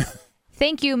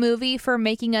 Thank you, movie, for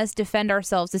making us defend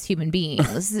ourselves as human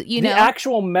beings. The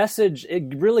actual message,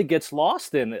 it really gets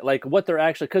lost in it. What they're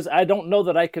actually, because I don't know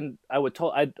that I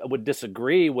would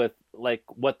disagree with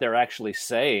what they're actually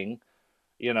saying.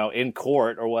 In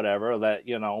court or whatever, that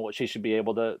she should be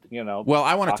able to Well,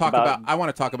 I want to talk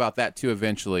about that too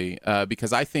eventually,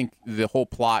 because I think the whole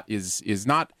plot is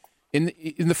not in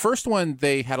the first one.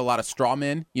 They had a lot of straw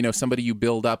men. Somebody you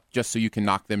build up just so you can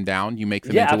knock them down. You make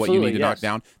them into what you need to knock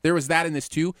down. There was that in this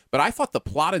too, but I thought the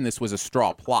plot in this was a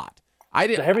straw plot.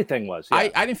 Everything was. Yeah.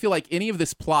 I didn't feel like any of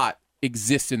this plot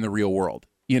exists in the real world.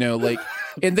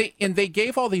 And they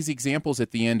gave all these examples at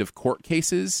the end of court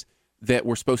cases that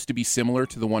were supposed to be similar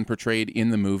to the one portrayed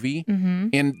in the movie. Mm-hmm.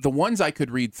 And the ones I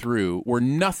could read through were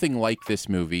nothing like this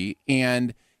movie.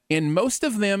 And most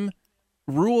of them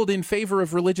ruled in favor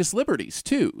of religious liberties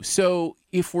too. So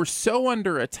if we're so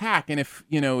under attack and if,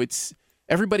 it's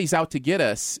everybody's out to get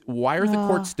us, why are the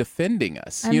courts defending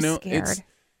us? I'm scared.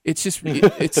 It's just,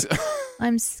 it's,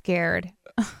 I'm scared.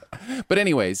 But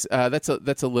anyways, that's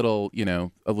a little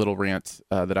rant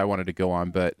that I wanted to go on,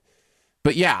 But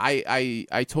yeah,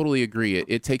 I totally agree.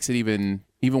 It takes it even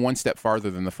one step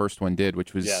farther than the first one did,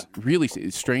 which was really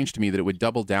strange to me that it would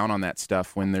double down on that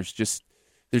stuff when there's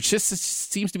there just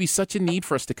seems to be such a need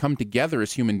for us to come together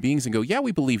as human beings and go, yeah,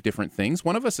 we believe different things.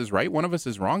 One of us is right. One of us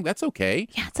is wrong. That's okay.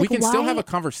 Yeah, it's we like, can still have a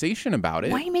conversation about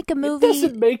it. Why make a movie? It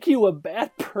doesn't make you a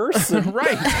bad person.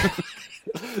 Right.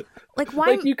 Like,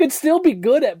 why? Like, you can still be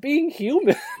good at being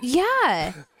human.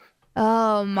 Yeah.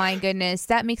 Oh my goodness,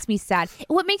 that makes me sad.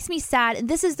 What makes me sad, and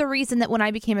this is the reason that when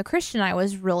I became a Christian, I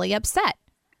was really upset.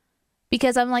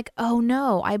 Because I'm like, oh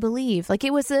no, I believe. Like,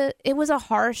 it was a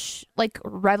harsh, like,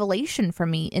 revelation for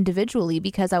me individually,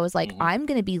 because I was like, I'm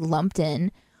going to be lumped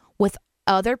in with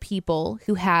other people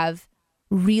who have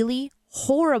really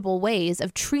horrible ways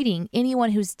of treating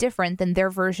anyone who's different than their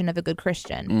version of a good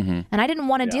Christian. And I didn't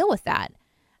want to deal with that.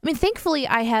 I mean, thankfully,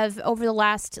 I have, over the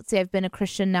last, let's say I've been a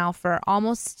Christian now for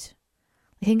almost,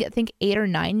 I think 8 or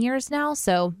 9 years now.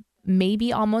 So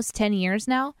maybe almost 10 years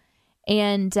now.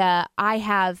 And I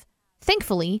have,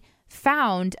 thankfully,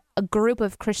 found a group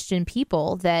of Christian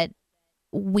people that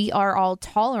we are all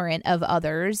tolerant of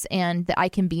others and that I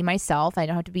can be myself. I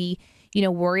don't have to be,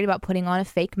 worried about putting on a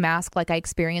fake mask like I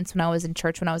experienced when I was in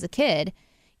church when I was a kid,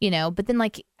 But then,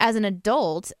 like, as an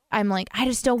adult, I'm like, I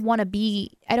don't want to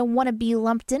be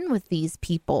lumped in with these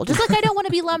people. Just like I don't want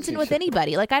to be lumped in with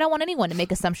anybody. Like, I don't want anyone to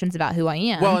make assumptions about who I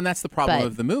am. Well, and that's the problem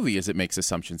of the movie, is it makes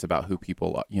assumptions about who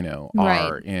people,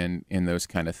 are in those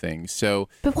kind of things. So,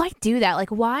 but why do that? Like,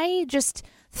 why just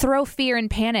throw fear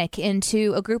and panic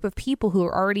into a group of people who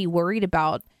are already worried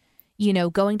about,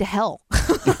 going to hell?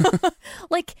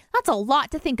 Like, that's a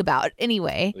lot to think about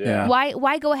anyway. Yeah.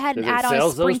 Why go ahead and add on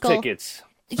a sprinkle? Those tickets.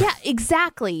 Yeah,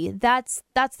 exactly. That's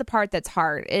the part that's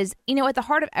hard, is, at the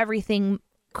heart of everything,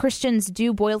 Christians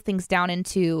do boil things down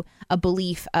into a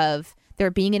belief of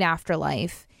there being an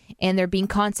afterlife and there being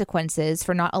consequences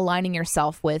for not aligning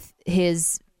yourself with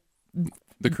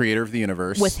the creator of the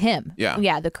universe. With him. Yeah.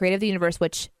 Yeah, the creator of the universe,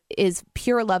 which is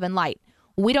pure love and light.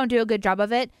 We don't do a good job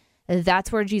of it.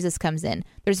 That's where Jesus comes in.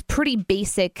 There's pretty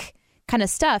basic kind of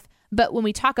stuff. But when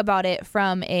we talk about it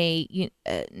from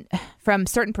from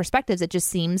certain perspectives, it just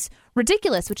seems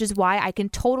ridiculous, which is why I can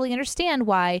totally understand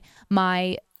why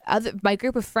my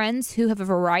group of friends who have a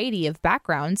variety of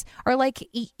backgrounds are like,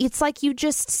 it's like you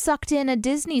just sucked in a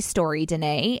Disney story,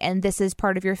 Danae, and this is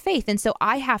part of your faith. And so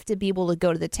I have to be able to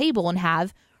go to the table and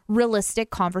have realistic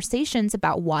conversations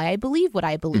about why I believe what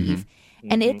I believe.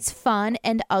 And it's fun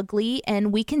and ugly,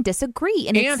 and we can disagree.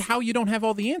 And how you don't have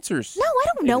all the answers. No, I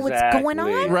don't know what's going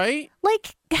on. Right?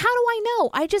 Like, how do I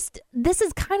know? This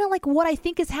is kind of like what I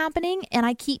think is happening, and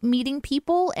I keep meeting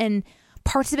people, and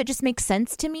parts of it just make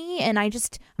sense to me, and I'm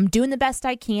doing the best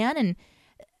I can, and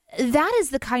that is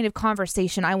the kind of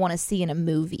conversation I want to see in a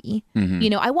movie.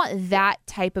 I want that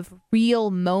type of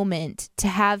real moment to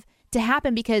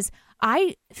happen, because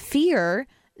I fear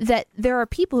that there are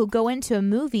people who go into a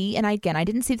movie, and I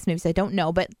didn't see this movie, so I don't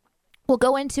know, but will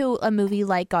go into a movie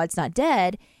like God's Not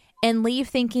Dead and leave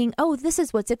thinking, oh, this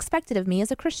is what's expected of me as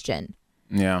a Christian.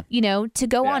 Yeah. To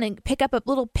go on and pick up a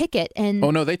little picket and... Oh,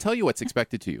 no, they tell you what's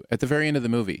expected to you. At the very end of the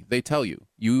movie, they tell you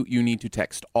need to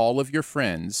text all of your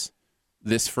friends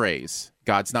this phrase,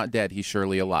 God's not dead, he's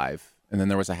surely alive. And then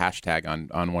there was a hashtag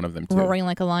on one of them, too. Roaring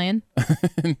like a lion?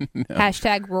 No.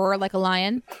 Hashtag roar like a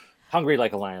lion? Hungry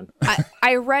like a lion.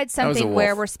 I read something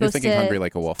where we're supposed to hungry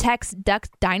like a wolf. Text Duck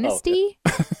Dynasty.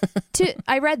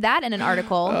 I read that in an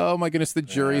article. Oh my goodness, the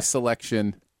jury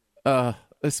selection.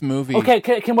 This movie. Okay,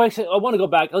 can I want to go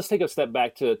back. Let's take a step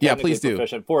back to please do.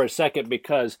 Proficient for a second,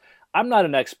 because I'm not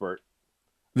an expert.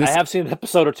 I have seen an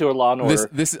episode or two of Law and Order.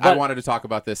 I wanted to talk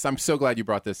about this. I'm so glad you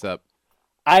brought this up.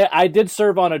 I did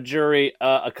serve on a jury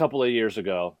a couple of years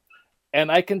ago,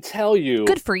 and I can tell you,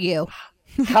 good for you.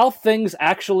 How things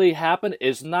actually happen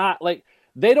is not like,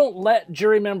 they don't let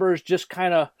jury members just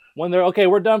kind of, when they're okay,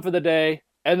 we're done for the day,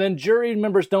 and then jury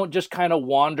members don't just kind of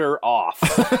wander off.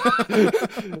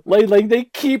 like they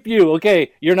keep you,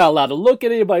 okay, you're not allowed to look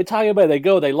at anybody, talk to anybody. They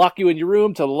go, they lock you in your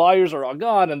room till the lawyers are all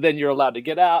gone, and then you're allowed to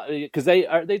get out, because they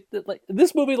like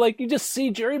this movie, like, you just see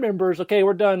jury members, okay,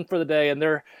 we're done for the day, and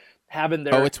they're having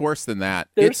their... Oh, it's worse than that.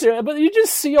 But you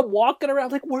just see them walking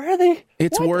around, like, where are they?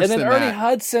 It's worse than that. And then Ernie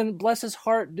Hudson, bless his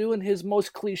heart, doing his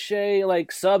most cliche,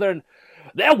 like, Southern,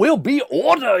 there will be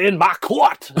order in my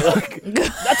court. Like,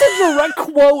 that's a direct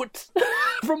quote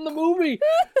from the movie.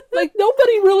 Like,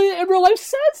 nobody really in real life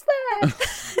says that,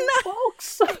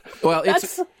 folks. Well,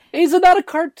 he's not a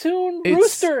cartoon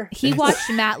rooster. He watched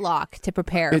Matlock to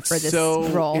prepare for this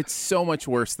role. It's so much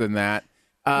worse than that.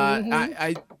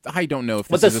 I don't know if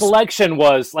this but the selection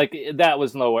was like, that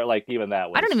was nowhere like even that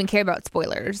was. I don't even care about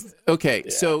spoilers. Okay,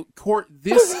 so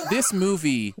this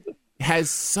movie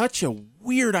has such a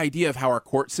weird idea of how our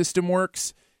court system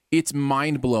works. It's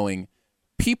mind-blowing.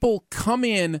 people come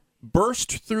in,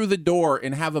 burst through the door,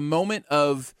 and have a moment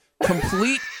of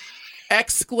complete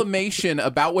exclamation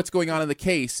about what's going on in the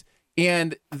case.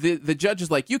 And the judge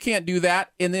is like, you can't do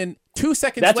that. And then 2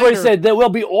 seconds That's later... where he said, there will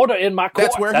be order in my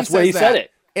court. That's where he said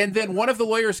it. And then one of the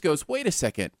lawyers goes, wait a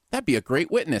second, that'd be a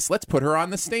great witness. Let's put her on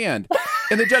the stand.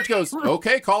 And the judge goes,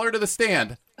 okay, call her to the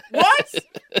stand. What?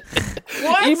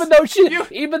 What? Even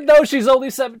though she's only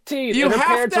 17 and her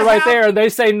parents are right there and they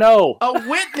say no. A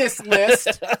witness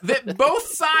list that both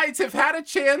sides have had a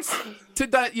chance to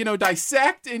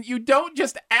dissect, and you don't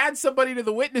just add somebody to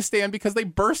the witness stand because they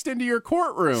burst into your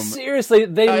courtroom. Seriously,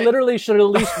 they literally should at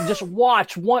least just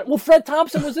watch one. Well, Fred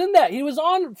Thompson was in that. He was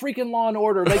on freaking Law and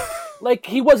Order. Like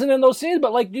he wasn't in those scenes,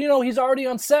 but he's already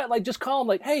on set. Like, just call him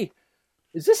like, hey,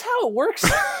 is this how it works?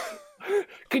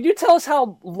 Could you tell us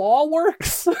how law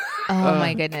works? Oh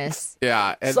my goodness.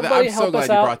 Yeah, and Somebody I'm so help glad us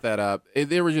you out. brought that up.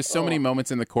 There were just so many moments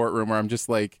in the courtroom where I'm just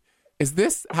like,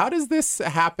 how does this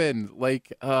happen?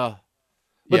 Like, But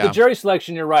the jury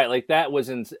selection, you're right. Like that was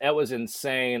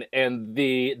insane, and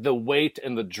the weight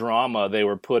and the drama they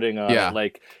were putting on it,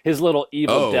 like his little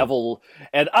evil devil,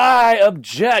 and I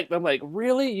object. I'm like,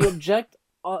 really? You object?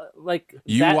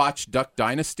 Watch Duck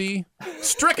Dynasty?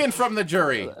 Stricken from the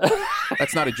jury.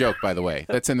 That's not a joke, by the way.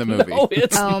 That's in the movie. No,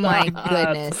 it's not. My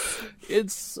goodness.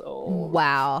 It's so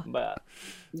wow. bad.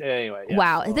 Anyway, yeah.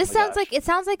 Wow. Oh This my sounds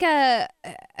gosh. like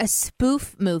a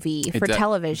spoof movie for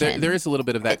television. There is a little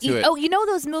bit of that to it. Oh, you know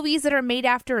those movies that are made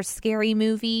after a scary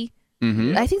movie?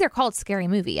 Mm-hmm. I think they're called Scary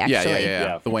Movie, actually.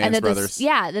 Yeah. The Wayans brothers.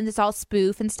 Then it's all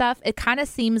spoof and stuff. It kind of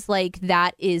seems like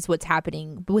that is what's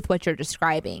happening with what you're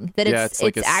describing. That it's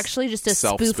actually just a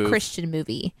spoof Christian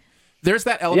movie. There's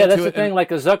that element to it. Yeah, that's the thing. Like,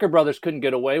 the Zucker brothers couldn't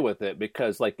get away with it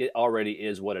because, like, it already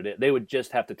is what it is. They would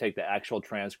just have to take the actual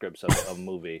transcripts of a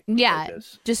movie. Yeah, like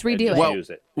this just redo it. Well, use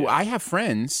it. Yeah. I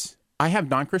have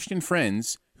non-Christian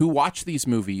friends who watch these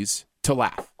movies to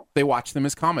laugh. They watch them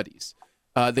as comedies.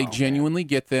 They genuinely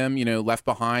get them, Left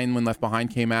Behind, when Left Behind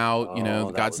came out,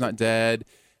 God's Not Dead.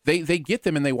 They get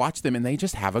them and they watch them and they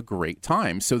just have a great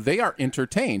time. So they are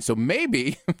entertained. So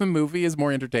maybe the movie is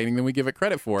more entertaining than we give it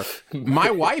credit for. My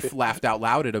wife laughed out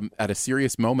loud at a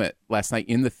serious moment last night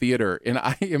in the theater. And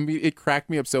it cracked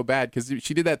me up so bad because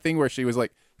she did that thing where she was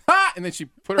like, ha! And then she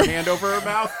put her hand over her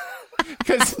mouth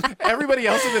because everybody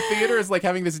else in the theater is like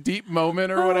having this deep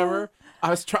moment or whatever.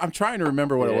 I'm trying to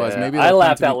remember what it was. Maybe I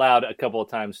laughed out loud a couple of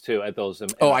times too at those.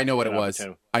 I know what it was.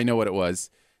 I know what it was.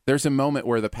 There's a moment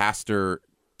where the pastor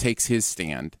takes his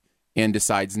stand and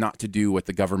decides not to do what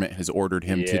the government has ordered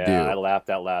him to do. I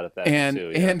laughed out loud at that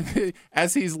too. Yeah. And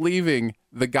as he's leaving,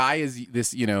 the guy is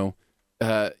this,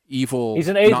 evil. He's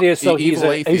an atheist, so he's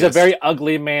atheist. a very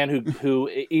ugly man who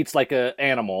eats like a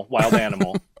wild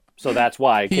animal. So that's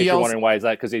why. In case you're wondering why is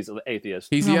that, because he's an atheist.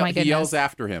 He yells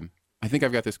after him. I think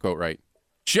I've got this quote right.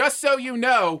 Just so you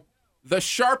know, the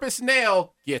sharpest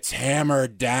nail gets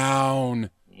hammered down.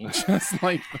 Just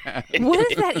like that. What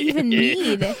does that even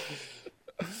mean?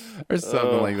 Or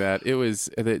something like that. It was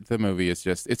the movie is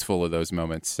just it's full of those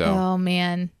moments. So oh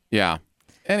man. Yeah.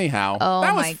 Anyhow, oh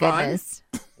that was my fun. goodness.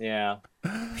 Yeah.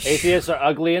 Atheists are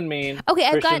ugly and mean. Okay,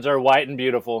 Christians are white and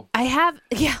beautiful. I have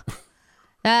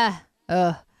and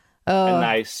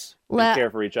nice. And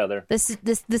care for each other. This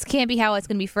can't be how it's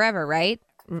going to be forever, right?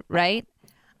 Right?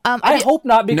 I hope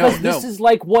not, because this is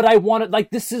like what I wanted.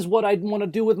 Like, this is what I'd want to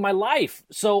do with my life.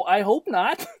 So I hope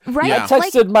not. Right. Yeah. I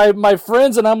texted my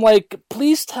friends and I'm like,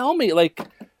 please tell me. Like,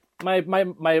 my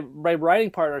writing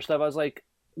partner stuff. I was like,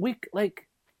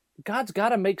 God's got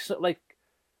to make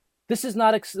this is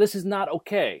not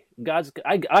okay. I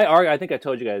think I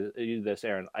told you this,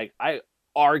 Aaron. I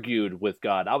argued with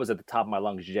God. I was at the top of my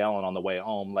lungs yelling on the way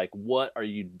home, like, what are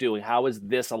you doing? How is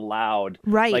this allowed?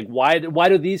 Right. Like, why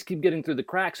do these keep getting through the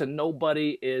cracks and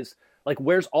nobody is, like,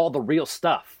 where's all the real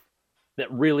stuff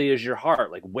that really is your heart?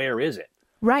 Like, where is it?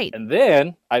 Right. And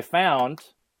then I found,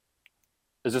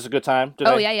 is this a good time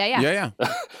today? Yeah.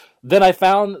 Then I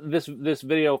found this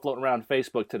video floating around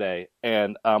Facebook today,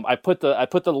 and I put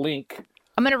the link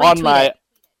I'm going to retweet it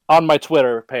on my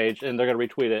Twitter page, and they're going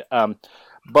to retweet it.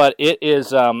 But it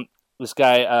is this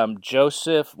guy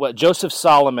Joseph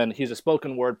Solomon. He's a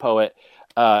spoken word poet.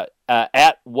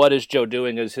 At What Is Joe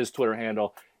Doing is his Twitter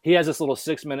handle. He has this little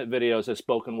 6-minute video, it's a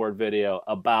spoken word video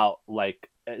about like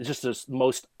just this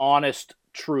most honest,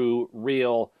 true,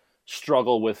 real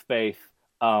struggle with faith.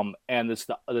 And this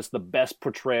the best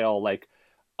portrayal like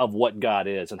of what God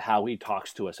is and how He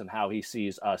talks to us and how He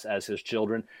sees us as His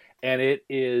children. And it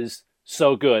is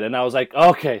so good. And I was like,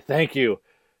 okay, thank you,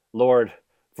 Lord,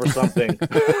 for something.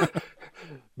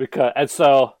 And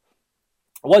so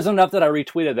it wasn't enough that I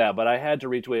retweeted that, but I had to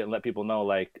retweet it and let people know,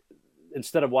 like,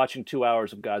 instead of watching 2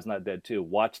 hours of God's Not Dead 2,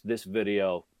 watch this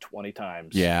video 20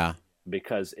 times. Yeah.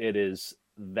 Because it is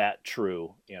that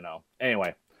true,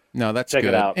 Anyway. No, that's check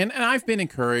good. It out. And I've been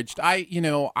encouraged. I'm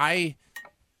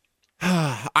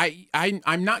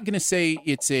not going to say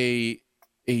it's a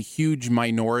huge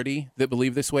minority that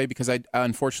believe this way, because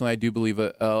unfortunately I do believe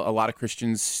a lot of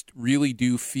Christians really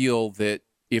do feel that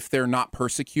if they're not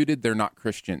persecuted, they're not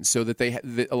Christians. So that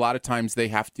that a lot of times they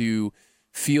have to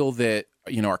feel that,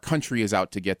 our country is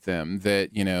out to get them,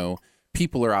 that,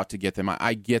 people are out to get them.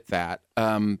 I get that.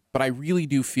 But I really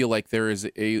do feel like there is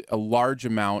a large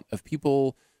amount of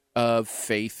people of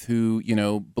faith who,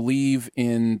 believe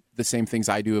in the same things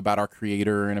I do about our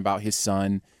Creator and about His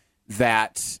Son,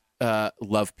 that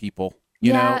love people,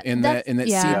 and that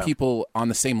see people on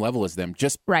the same level as them,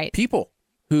 just people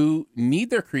who need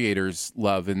their Creator's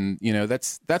love, and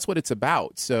that's what it's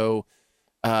about. So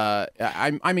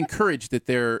I'm encouraged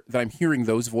that I'm hearing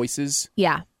those voices.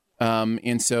 Yeah.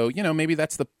 And so maybe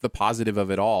that's the positive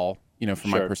of it all.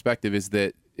 From my perspective, is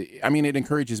that it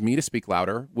encourages me to speak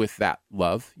louder with that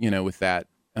love. With that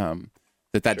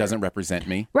that doesn't represent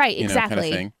me. Right. Exactly. Kind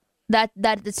of thing.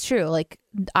 That's true. Like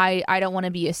I don't want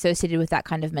to be associated with that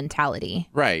kind of mentality.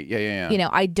 Right. Yeah.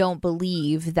 I don't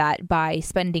believe that by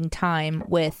spending time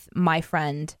with my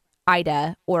friend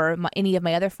Ida or any of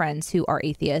my other friends who are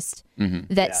atheists,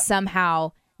 that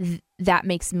somehow that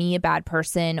makes me a bad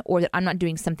person, or that I'm not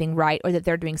doing something right, or that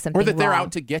they're doing something wrong. Or that they're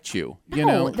out to get you.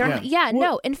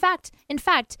 No. In fact,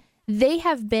 they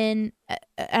have been,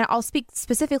 and I'll speak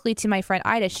specifically to my friend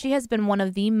Ida, she has been one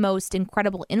of the most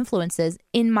incredible influences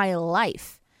in my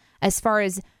life as far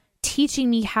as teaching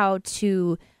me how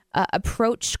to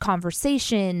approach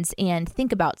conversations and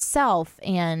think about self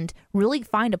and really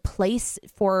find a place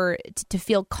to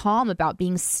feel calm about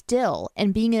being still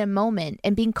and being in a moment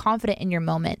and being confident in your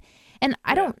moment. And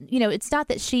I don't, it's not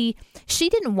that she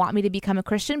didn't want me to become a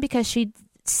Christian, because she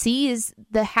sees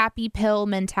the happy pill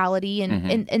mentality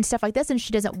and stuff like this, and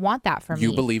she doesn't want that for me.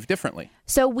 You believe differently.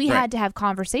 So we had to have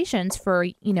conversations for,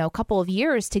 a couple of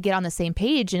years to get on the same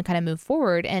page and kind of move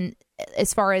forward. And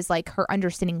as far as like her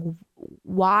understanding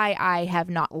why I have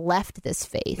not left this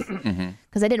faith,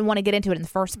 because I didn't want to get into it in the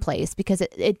first place, because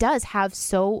it does have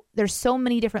there's so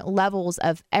many different levels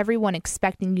of everyone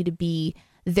expecting you to be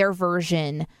their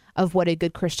version of what a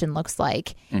good Christian looks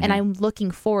like. And I'm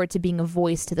looking forward to being a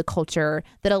voice to the culture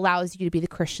that allows you to be the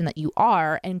Christian that you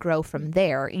are and grow from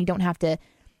there. And you don't have to,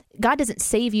 God doesn't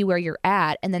save you where you're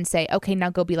at and then say, okay, now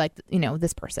go be like,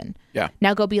 this person. Yeah.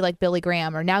 Now go be like Billy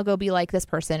Graham, or now go be like this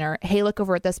person, or, hey, look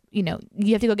over at this, you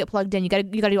have to go get plugged in. You got to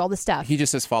do all this stuff. He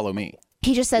just says, follow me.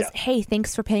 He just says, hey,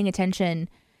 thanks for paying attention.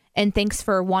 And thanks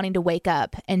for wanting to wake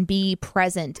up and be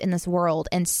present in this world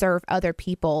and serve other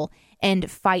people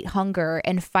and fight hunger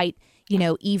and fight,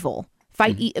 evil.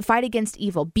 Fight against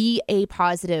evil. Be a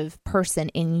positive person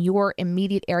in your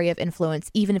immediate area of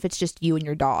influence, even if it's just you and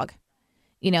your dog.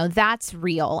 That's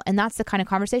real. And that's the kind of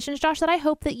conversations, Josh, that I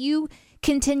hope that you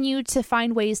continue to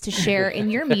find ways to share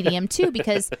in your medium too,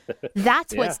 because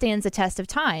that's what stands the test of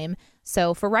time.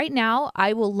 So for right now,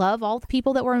 I will love all the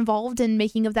people that were involved in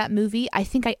making of that movie. I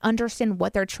think I understand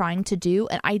what they're trying to do.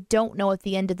 And I don't know at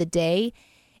the end of the day,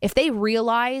 if they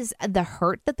realize the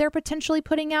hurt that they're potentially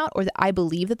putting out, or that I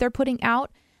believe that they're putting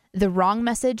out, the wrong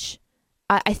message,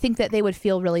 I think that they would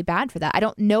feel really bad for that. I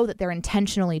don't know that they're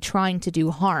intentionally trying to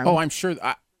do harm. Oh, I'm sure.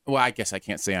 I guess I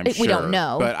can't say I'm sure. We don't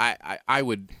know. But I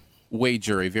would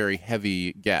wager a very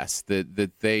heavy guess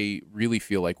that they really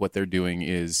feel like what they're doing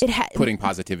is putting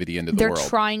positivity into the world. They're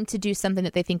trying to do something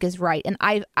that they think is right. And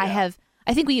I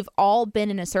think we've all been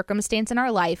in a circumstance in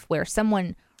our life where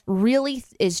someone really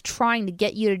is trying to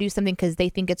get you to do something because they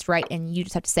think it's right, and you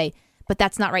just have to say, but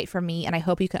that's not right for me, and I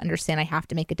hope you can understand I have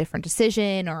to make a different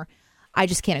decision, or I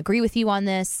just can't agree with you on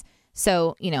this.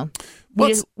 So, we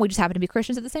just happen to be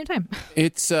Christians at the same time.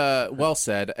 It's well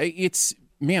said. It's,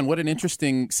 man, what an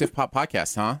interesting Sif Pop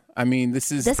podcast, huh? I mean,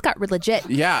 this got legit.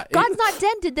 Yeah. God's Not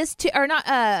Dead did this too, or not,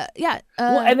 well,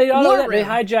 and they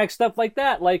hijack stuff like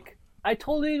that. Like, I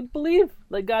totally believe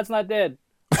that God's not dead.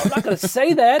 I'm not going to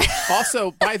say that.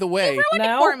 Also, by the way,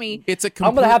 now for me.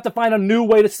 I'm going to have to find a new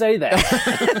way to say that.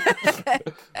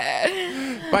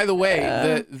 By the way,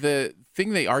 the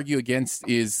thing they argue against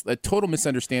is a total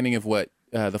misunderstanding of what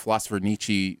the philosopher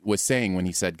Nietzsche was saying when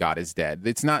he said God is dead.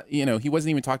 It's not, he wasn't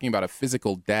even talking about a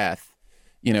physical death.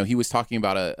 He was talking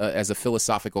about as a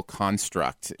philosophical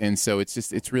construct. And so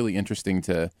it's really interesting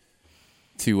to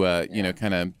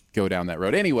kind of go down that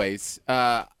road. Anyways,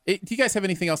 do you guys have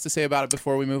anything else to say about it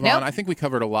before we move on? I think we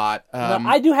covered a lot.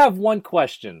 I do have one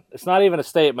question. It's not even a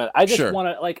statement. I just want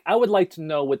to, I would like to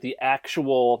know what the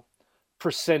actual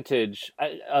percentage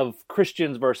of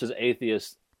Christians versus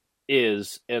atheists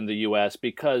is in the U.S.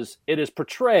 because it is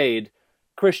portrayed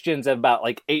Christians at about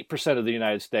like 8% of the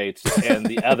United States, and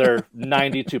the other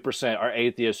 92% are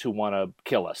atheists who want to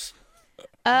kill us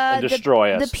and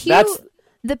destroy us.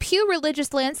 The Pew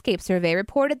Religious Landscape Survey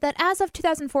reported that as of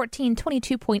 2014,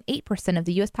 22.8% of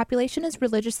the U.S. population is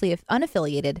religiously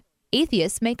unaffiliated.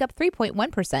 Atheists make up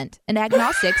 3.1%, and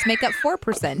agnostics make up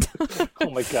 4%. Oh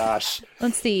my gosh.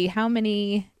 Let's see, how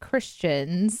many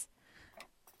Christians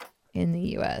in the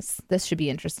U.S.? This should be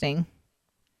interesting.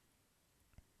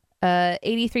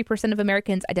 83% of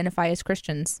Americans identify as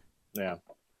Christians. Yeah.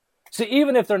 See,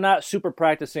 even if they're not super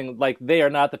practicing, like they are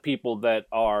not the people that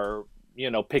are,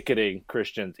 picketing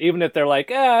Christians. Even if they're like,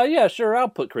 yeah, sure, I'll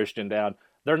put Christian down.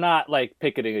 They're not like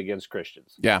picketing against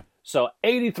Christians. Yeah. So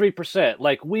 83%,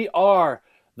 like we are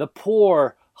the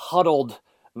poor, huddled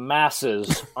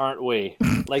masses, aren't we?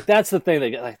 Like that's the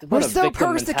thing. We're so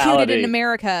persecuted in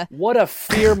America. What a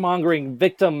fear-mongering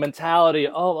victim mentality.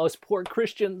 Oh, us poor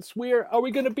Christians. Are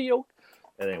we going to be okay?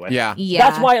 Anyway. Yeah.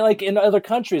 That's why, like in other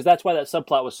countries, that's why that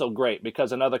subplot was so great,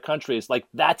 because in other countries, like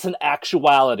that's an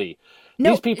actuality.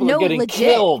 These people are getting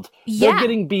killed. Yeah. They're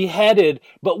getting beheaded,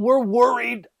 but we're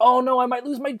worried. Oh no, I might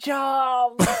lose my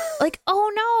job. Like,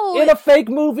 oh no. In a fake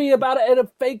movie about it, in a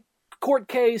fake court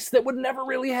case that would never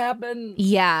really happen.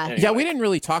 Yeah. Anyway. Yeah, we didn't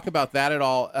really talk about that at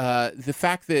all. The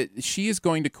fact that she is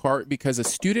going to court because a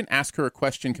student asked her a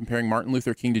question comparing Martin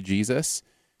Luther King to Jesus,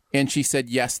 and she said,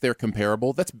 yes, they're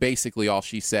comparable. That's basically all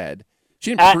she said.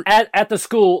 She didn't at the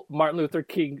school, Martin Luther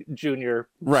King Jr.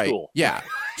 Right. school. Yeah.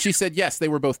 She said, yes, they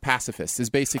were both pacifists, is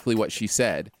basically what she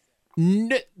said.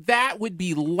 That would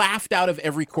be laughed out of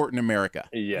every court in America.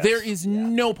 Yes. There is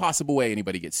no possible way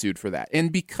anybody gets sued for that.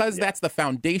 And because that's the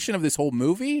foundation of this whole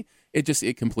movie,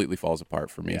 it completely falls apart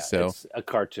for me. Yeah, so it's a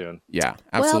cartoon. Yeah,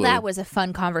 absolutely. Well, that was a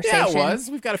fun conversation. Yeah, it was.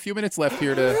 We've got a few minutes left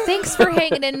here to... Thanks for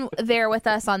hanging in there with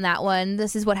us on that one.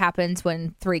 This is what happens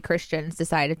when three Christians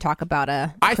decide to talk about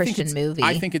a Christian movie.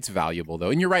 I think it's valuable, though.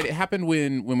 And you're right. It happened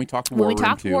when we talked War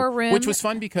Room 2, War Room, which was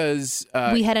fun because...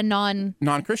 we had a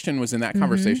non-Christian was in that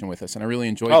conversation with us, and I really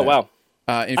enjoyed that. Oh, wow.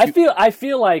 I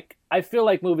feel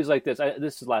like movies like this.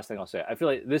 This is the last thing I'll say. I feel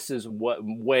like this is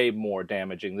way more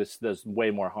damaging. This does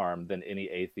way more harm than any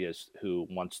atheist who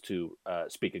wants to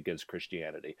speak against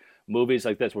Christianity. Movies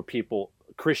like this, where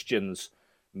Christians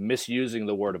misusing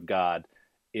the word of God,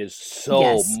 is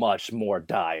so much more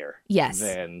dire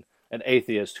than an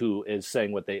atheist who is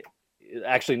saying what they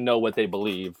actually know what they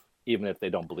believe, even if they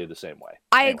don't believe the same way.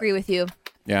 I agree with you.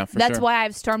 Yeah, that's why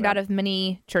I've stormed out of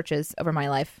many churches over my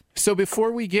life. So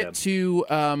before we get to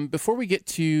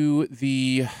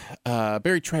the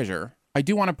buried treasure, I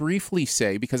do want to briefly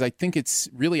say, because I think it's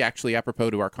really actually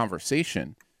apropos to our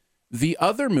conversation, the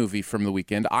other movie from the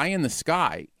weekend, Eye in the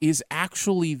Sky, is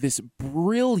actually this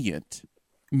brilliant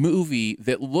movie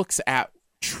that looks at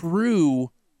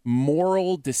true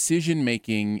moral decision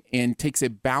making and takes a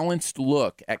balanced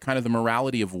look at kind of the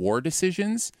morality of war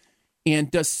decisions,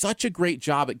 and does such a great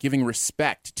job at giving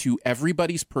respect to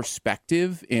everybody's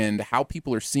perspective and how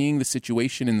people are seeing the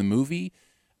situation in the movie.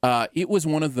 It was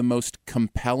one of the most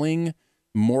compelling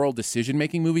moral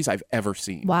decision-making movies I've ever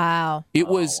seen. Wow. It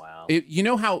was, you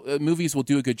know how movies will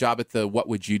do a good job at the what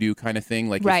would you do kind of thing?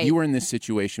 Like if you were in this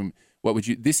situation, what would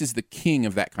you, this is the king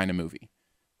of that kind of movie.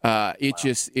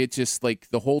 It just like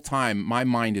the whole time my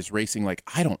mind is racing like,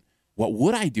 what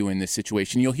would I do in this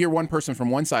situation? You'll hear one person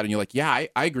from one side and you're like, yeah,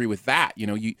 I agree with that.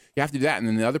 You have to do that. And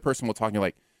then the other person will talk and you're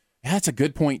like, yeah, that's a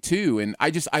good point too. And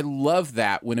I love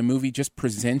that when a movie just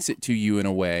presents it to you in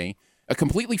a way, a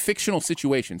completely fictional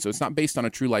situation. So it's not based on a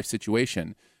true life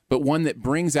situation, but one that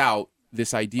brings out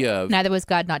this idea of... Neither was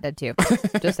God Not Dead 2.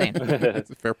 Just saying.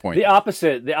 That's a fair point. The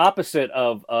opposite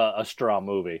of a straw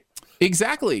movie.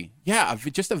 Exactly. Yeah.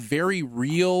 Just a very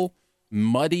real,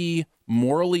 muddy,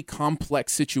 morally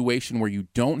complex situation where you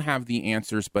don't have the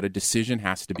answers, but a decision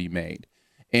has to be made.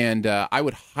 And I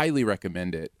would highly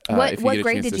recommend it. What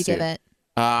grade did you give it?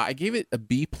 I gave it a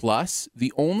B+.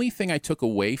 The only thing I took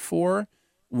away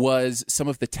was some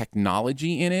of the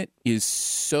technology in it is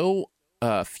so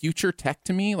future tech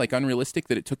to me, like unrealistic,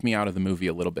 that it took me out of the movie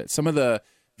a little bit. Some of the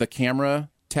camera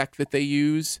tech that they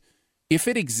use, if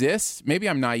it exists, maybe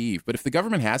I'm naive, but if the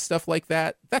government has stuff like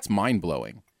that, that's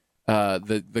mind-blowing.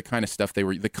 The kind of stuff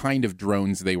the kind of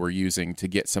drones they were using to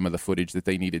get some of the footage that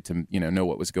they needed to know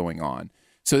what was going on.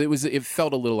 So it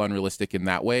felt a little unrealistic in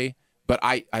that way, But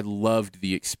I loved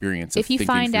the experience of if you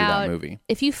thinking find through out that movie.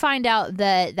 if you find out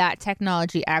that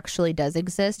technology actually does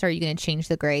exist, are you going to change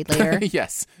the grade later?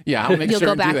 Yes. Yeah, I'll make You'll sure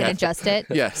go to back do and that. adjust it.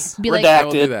 Yes. Be like, I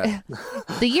will do that.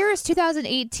 the year is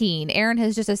 2018. Aaron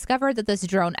has just discovered that this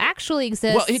drone actually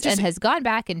exists and has gone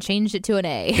back and changed it to an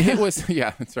A. It was,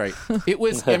 yeah, that's right. It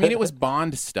was, I mean, it was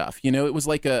Bond stuff. You know, it was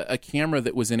like a camera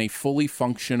that was in a fully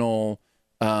functional,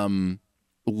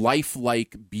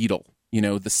 lifelike beetle, you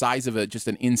know, the size of just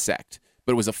an insect.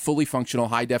 But it was a fully functional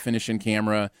high definition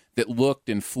camera that looked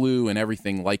and flew and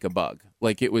everything like a bug.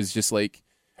 Like it was just like,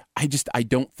 I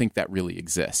don't think that really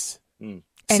exists. And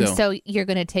so you're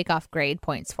going to take off grade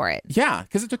points for it. Yeah,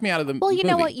 because it took me out of the Well, you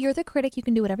know movie. what? You're the critic. You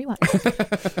can do whatever you want.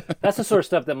 That's the sort of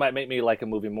stuff that might make me like a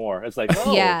movie more. It's like,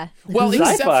 oh, Yeah. Well,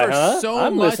 sci-fi, except for huh? so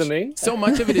I'm much, listening. so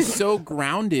much of it is so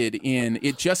grounded in.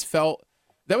 It just felt.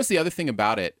 That was the other thing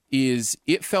about it is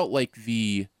it felt like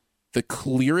the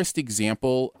clearest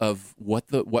example of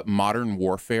what modern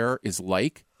warfare is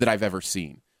like that I've ever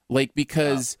seen. Like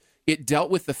because it dealt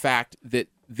with the fact that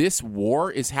this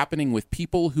war is happening with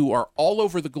people who are all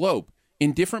over the globe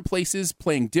in different places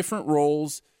playing different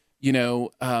roles. You know,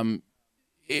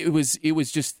 it was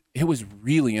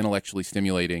really intellectually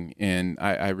stimulating, and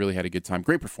I really had a good time.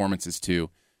 Great performances too.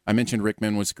 I mentioned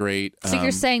Rickman was great. So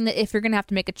you're saying that if you're going to have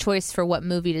to make a choice for what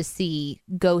movie to see,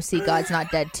 go see God's Not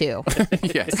Dead 2.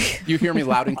 Yes, you hear me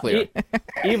loud and clear.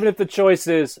 Even if the choice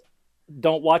is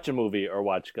don't watch a movie or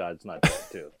watch God's Not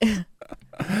Dead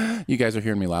 2. You guys are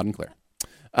hearing me loud and clear.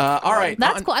 All right.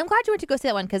 That's cool. I'm glad you went to go see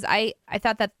that one because I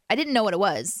thought that I didn't know what it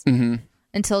was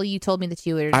until you told me that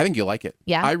you were. I think you'll like it.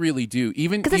 Yeah? I really do.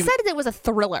 Because it said it was a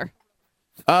thriller.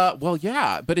 Well,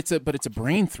 yeah, but it's a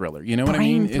brain thriller. You know what I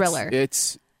mean? Brain thriller.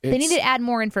 It's They need to add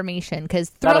more information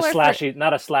because Not a thriller.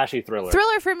 slashy thriller.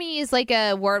 Thriller for me is like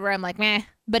a word where I'm like, meh.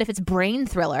 But if it's brain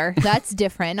thriller, that's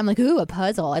different. I'm like, ooh, a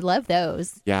puzzle. I love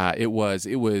those. Yeah, it was.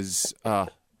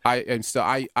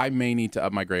 I may need to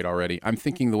up my grade already. I'm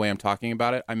thinking the way I'm talking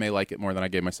about it, I may like it more than I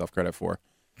gave myself credit for.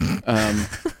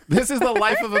 This is the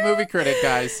life of a movie critic,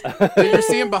 guys. You're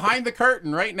seeing behind the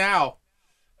curtain right now.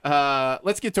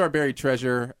 Let's get to our buried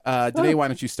treasure. Danae, why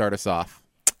don't you start us off?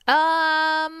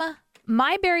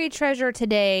 My buried treasure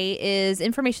today is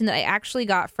information that I actually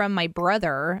got from my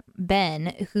brother,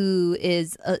 Ben, who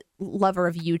is a lover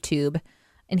of YouTube.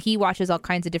 And he watches all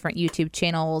kinds of different YouTube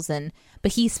channels.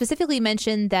 But he specifically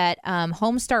mentioned that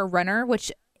Homestar Runner,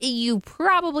 which you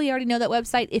probably already know that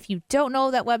website. If you don't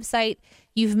know that website,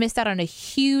 you've missed out on a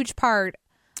huge part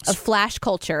of Flash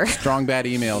culture. Strong bad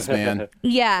emails, man.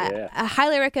 Yeah. I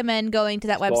highly recommend going to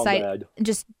that website and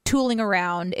just tooling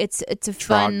around. It's a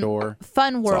fun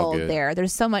world good. there.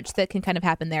 There's so much that can kind of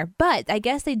happen there. But I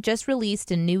guess they just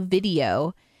released a new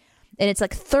video. And it's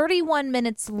like 31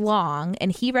 minutes long,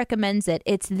 and he recommends it.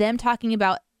 It's them talking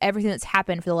about everything that's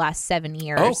happened for the last 7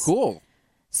 years. Oh, cool.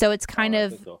 So it's kind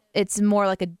of, it's more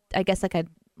like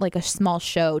a small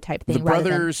show type thing. The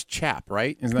Brothers Chap,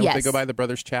 right? Isn't that what they go by, the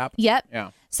Brothers Chap? Yep.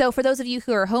 Yeah. So for those of you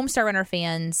who are Homestar Runner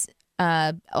fans,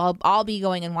 I'll be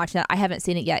going and watching that. I haven't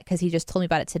seen it yet because he just told me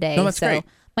about it today. No, that's great.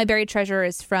 My buried treasure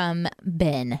is from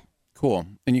Ben. Cool.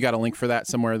 And you got a link for that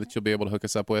somewhere that you'll be able to hook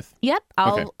us up with? Yep.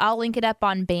 I'll link it up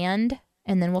on Band,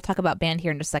 and then we'll talk about Band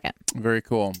here in just a second. Very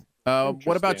cool.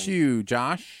 What about you,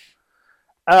 Josh?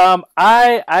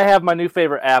 I have my new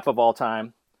favorite app of all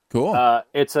time. Cool.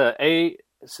 It's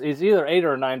either $8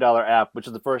 or $9 app, which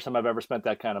is the first time I've ever spent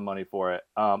that kind of money for it.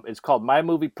 It's called My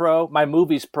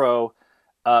Movies Pro.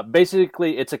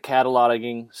 Basically, it's a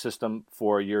cataloging system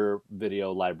for your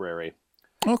video library.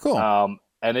 Oh, cool.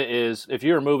 And it is, if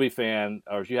you're a movie fan,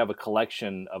 or if you have a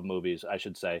collection of movies, I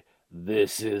should say,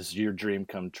 this is your dream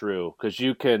come true. Because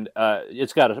you can,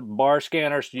 it's got a bar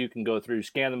scanner, so you can go through,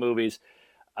 scan the movies,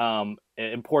 it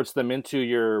imports them into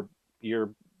your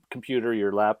computer,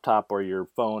 your laptop, or your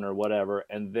phone, or whatever,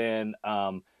 and then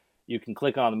you can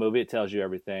click on the movie. It tells you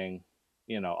everything,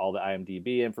 all the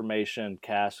IMDb information,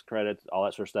 cast credits, all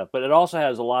that sort of stuff. But it also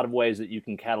has a lot of ways that you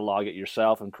can catalog it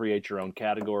yourself and create your own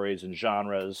categories and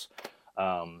genres.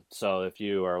 So if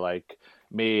you are like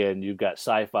me and you've got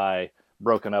sci-fi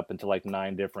broken up into like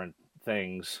 9 different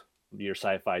things, your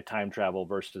sci-fi time travel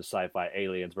versus sci-fi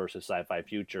aliens versus sci-fi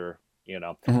future,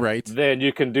 right, then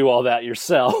you can do all that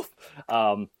yourself.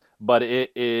 But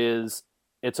it's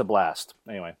a blast.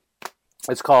 Anyway,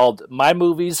 it's called My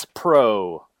Movies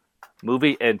Pro,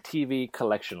 Movie and TV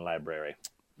Collection Library.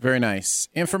 Very nice.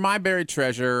 And for my buried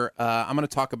treasure, I'm going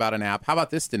to talk about an app. How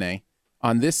about this, Danae?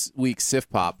 On this week's Sif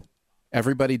Pop,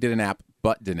 everybody did an app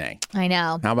but Danae. I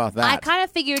know. How about that? I kind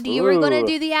of figured you were going to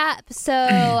do the app, so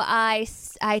I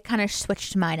kind of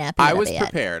switched mine up a little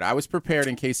bit. I was prepared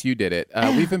in case you did it.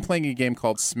 We've been playing a game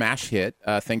called Smash Hit,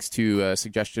 thanks to a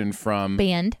suggestion from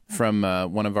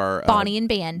one of our Bonnie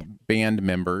and band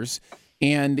members.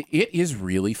 And it is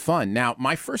really fun. Now,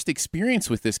 my first experience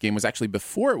with this game was actually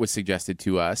before it was suggested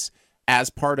to us as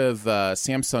part of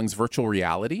Samsung's virtual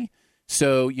reality.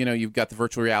 So, you've got the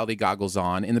virtual reality goggles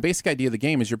on, and the basic idea of the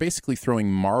game is you're basically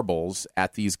throwing marbles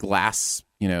at these glass,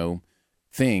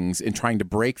 things and trying to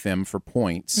break them for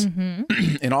points.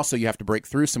 Mm-hmm. And also you have to break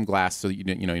through some glass so that you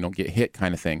don't get hit,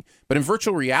 kind of thing. But in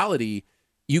virtual reality,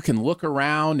 you can look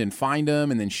around and find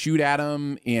them and then shoot at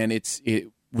them, and it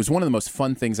was one of the most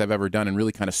fun things I've ever done, and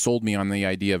really kind of sold me on the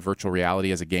idea of virtual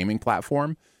reality as a gaming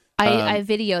platform. I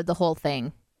videoed the whole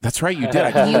thing. That's right, you did.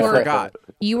 I completely forgot.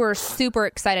 You were super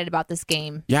excited about this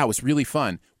game. Yeah, it was really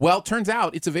fun. Well, it turns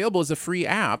out it's available as a free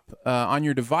app on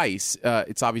your device.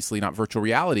 It's obviously not virtual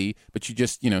reality, but you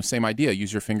just, same idea.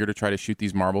 Use your finger to try to shoot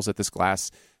these marbles at this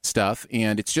glass stuff.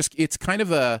 And it's kind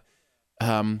of a,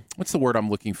 what's the word I'm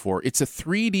looking for? It's a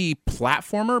 3D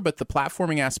platformer, but the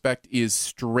platforming aspect is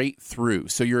straight through.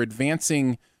 So you're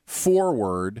advancing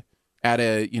forward at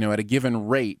a given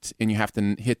rate, and you have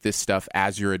to hit this stuff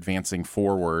as you're advancing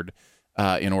forward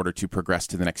in order to progress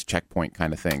to the next checkpoint,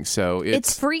 kind of thing. So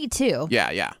it's free too.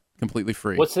 Yeah, completely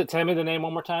free. Tell me the name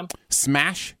one more time.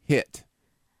 Smash Hit.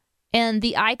 And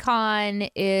the icon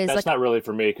is that's not really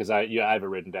for me because I have it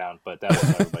written down, but that was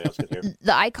everybody else could hear.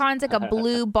 The icon's like a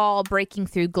blue ball breaking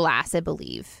through glass, I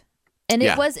believe. And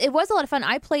it was a lot of fun.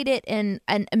 I played it and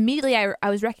immediately I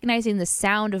was recognizing the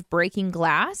sound of breaking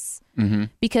glass, mm-hmm.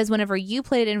 because whenever you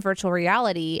played it in virtual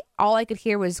reality, all I could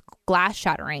hear was glass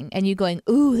shattering and you going,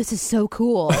 "Ooh, this is so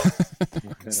cool."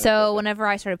 So whenever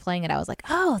I started playing it, I was like,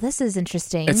 "Oh, this is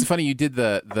interesting." It's funny you did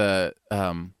the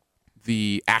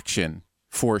action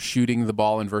for shooting the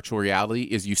ball in virtual reality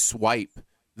is you swipe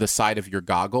the side of your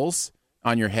goggles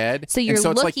on your head. So you're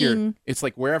looking. It's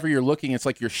like wherever you're looking, it's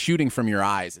like you're shooting from your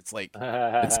eyes. It's like,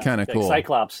 it's kind of cool.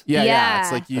 Cyclops. Yeah.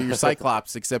 It's like you're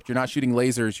Cyclops, except you're not shooting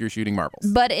lasers, you're shooting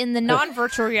marbles. But in the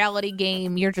non-virtual reality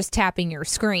game, you're just tapping your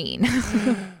screen.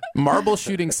 Marble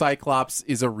shooting Cyclops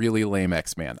is a really lame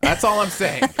X-Man. That's all I'm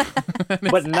saying.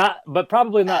 but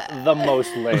probably not the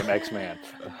most lame X-Man.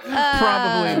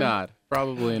 Probably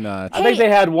not. I think they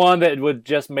had one that would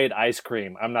just made ice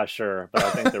cream. I'm not sure, but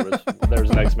I think there was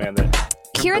an X-Man that.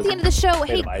 Here at the end of the show,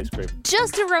 hey, ice cream.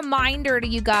 Just a reminder to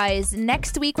you guys,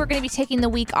 next week we're going to be taking the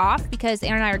week off because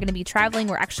Aaron and I are going to be traveling.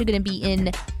 We're actually going to be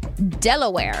in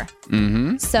Delaware.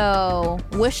 Mm-hmm. So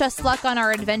wish us luck on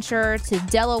our adventure to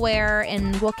Delaware,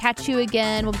 and we'll catch you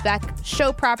again. We'll be back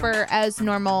show proper as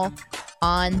normal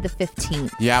on the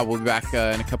 15th. Yeah, we'll be back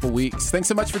in a couple weeks. Thanks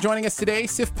so much for joining us today.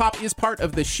 Sif Pop is part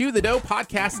of the Shoe the Dough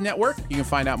podcast network. You can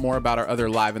find out more about our other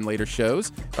live and later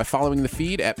shows by following the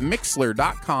feed at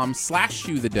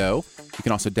mixlr.com/shoethedough. You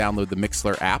can also download the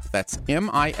Mixlr app. That's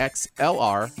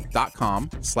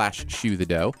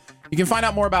mixlr.com/shoethedough. You can find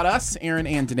out more about us, Aaron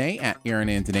and Danae, at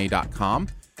aaronanddanae.com.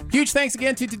 Huge thanks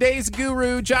again to today's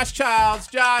guru, Josh Childs.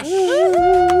 Josh.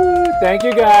 Thank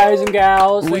you, guys and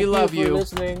gals. We love you. For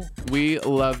listening. We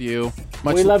love you.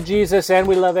 We love Jesus and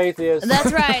we love atheists.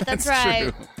 That's right. That's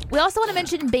right. True. We also want to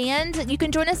mention Band. You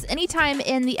can join us anytime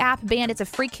in the app Band. It's a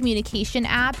free communication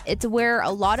app. It's where a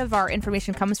lot of our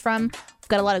information comes from. We've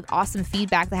got a lot of awesome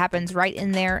feedback that happens right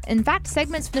in there. In fact,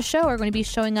 segments from the show are going to be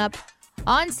showing up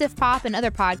on Sif Pop and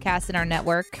other podcasts in our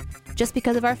network just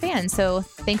because of our fans. So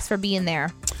thanks for being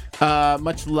there.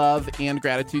 Much love and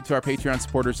gratitude to our Patreon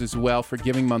supporters as well for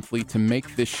giving monthly to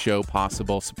make this show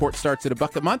possible. Support starts at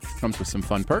 $1 a month. Comes with some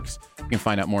fun perks. You can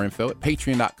find out more info at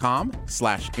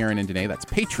patreon.com/Aaron and Danae. That's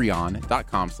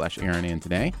patreon.com/Aaron and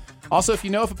Danae. Also, if you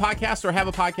know of a podcast or have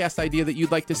a podcast idea that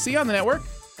you'd like to see on the network,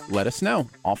 let us know.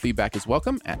 All feedback is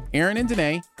welcome at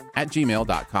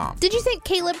aaronanddanae@gmail.com. Did you thank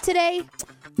Caleb today?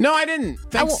 No, I didn't.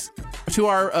 Thanks to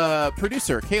our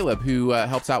producer, Caleb, who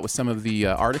helps out with some of the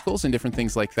articles and different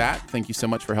things like that. Thank you so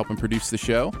much for helping produce the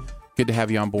show. Good to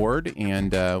have you on board,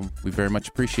 and we very much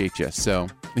appreciate you. So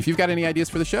if you've got any ideas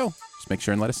for the show, just make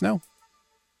sure and let us know.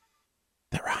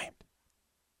 That rhymed.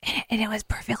 And it was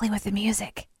perfectly with the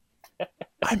music.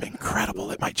 I'm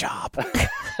incredible at my job.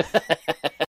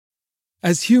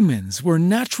 As humans, we're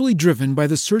naturally driven by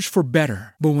the search for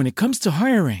better. But when it comes to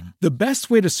hiring, the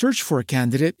best way to search for a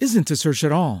candidate isn't to search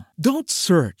at all. Don't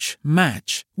search,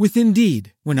 match with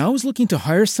Indeed. When I was looking to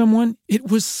hire someone, it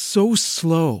was so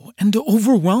slow and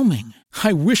overwhelming.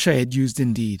 I wish I had used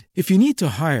Indeed. If you need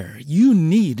to hire, you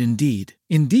need Indeed.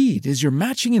 Indeed is your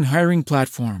matching and hiring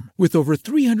platform with over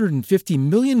 350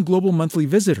 million global monthly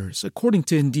visitors, according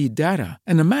to Indeed data,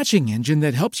 and a matching engine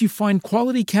that helps you find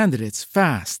quality candidates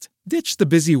fast. Ditch the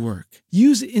busy work.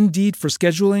 Use Indeed for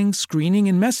scheduling, screening,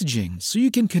 and messaging so you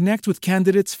can connect with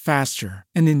candidates faster.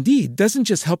 And Indeed doesn't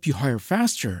just help you hire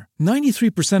faster.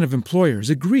 93% of employers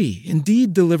agree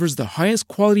Indeed delivers the highest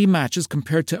quality matches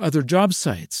compared to other job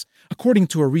sites, according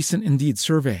to a recent Indeed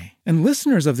survey. And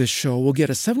listeners of this show will get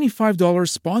a $75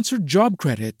 sponsored job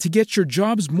credit to get your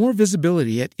jobs more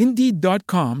visibility at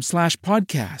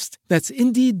Indeed.com/podcast. That's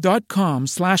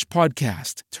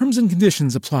Indeed.com/podcast. Terms and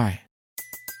conditions apply.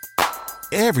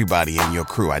 Everybody in your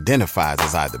crew identifies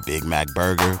as either Big Mac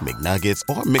Burger, McNuggets,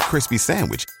 or McCrispy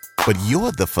Sandwich. But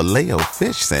you're the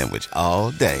Filet-O-Fish Sandwich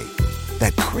all day.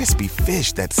 That crispy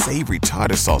fish, that savory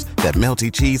tartar sauce, that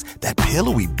melty cheese, that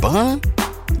pillowy bun.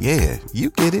 Yeah,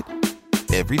 you get it.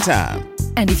 Every time.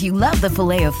 And if you love the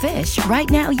Filet-O-Fish, right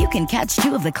now you can catch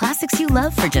two of the classics you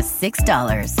love for just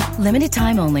 $6. Limited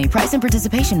time only. Price and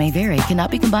participation may vary. Cannot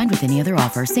be combined with any other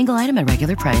offer. Single item at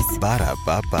regular price.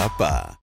 Ba-da-ba-ba-ba.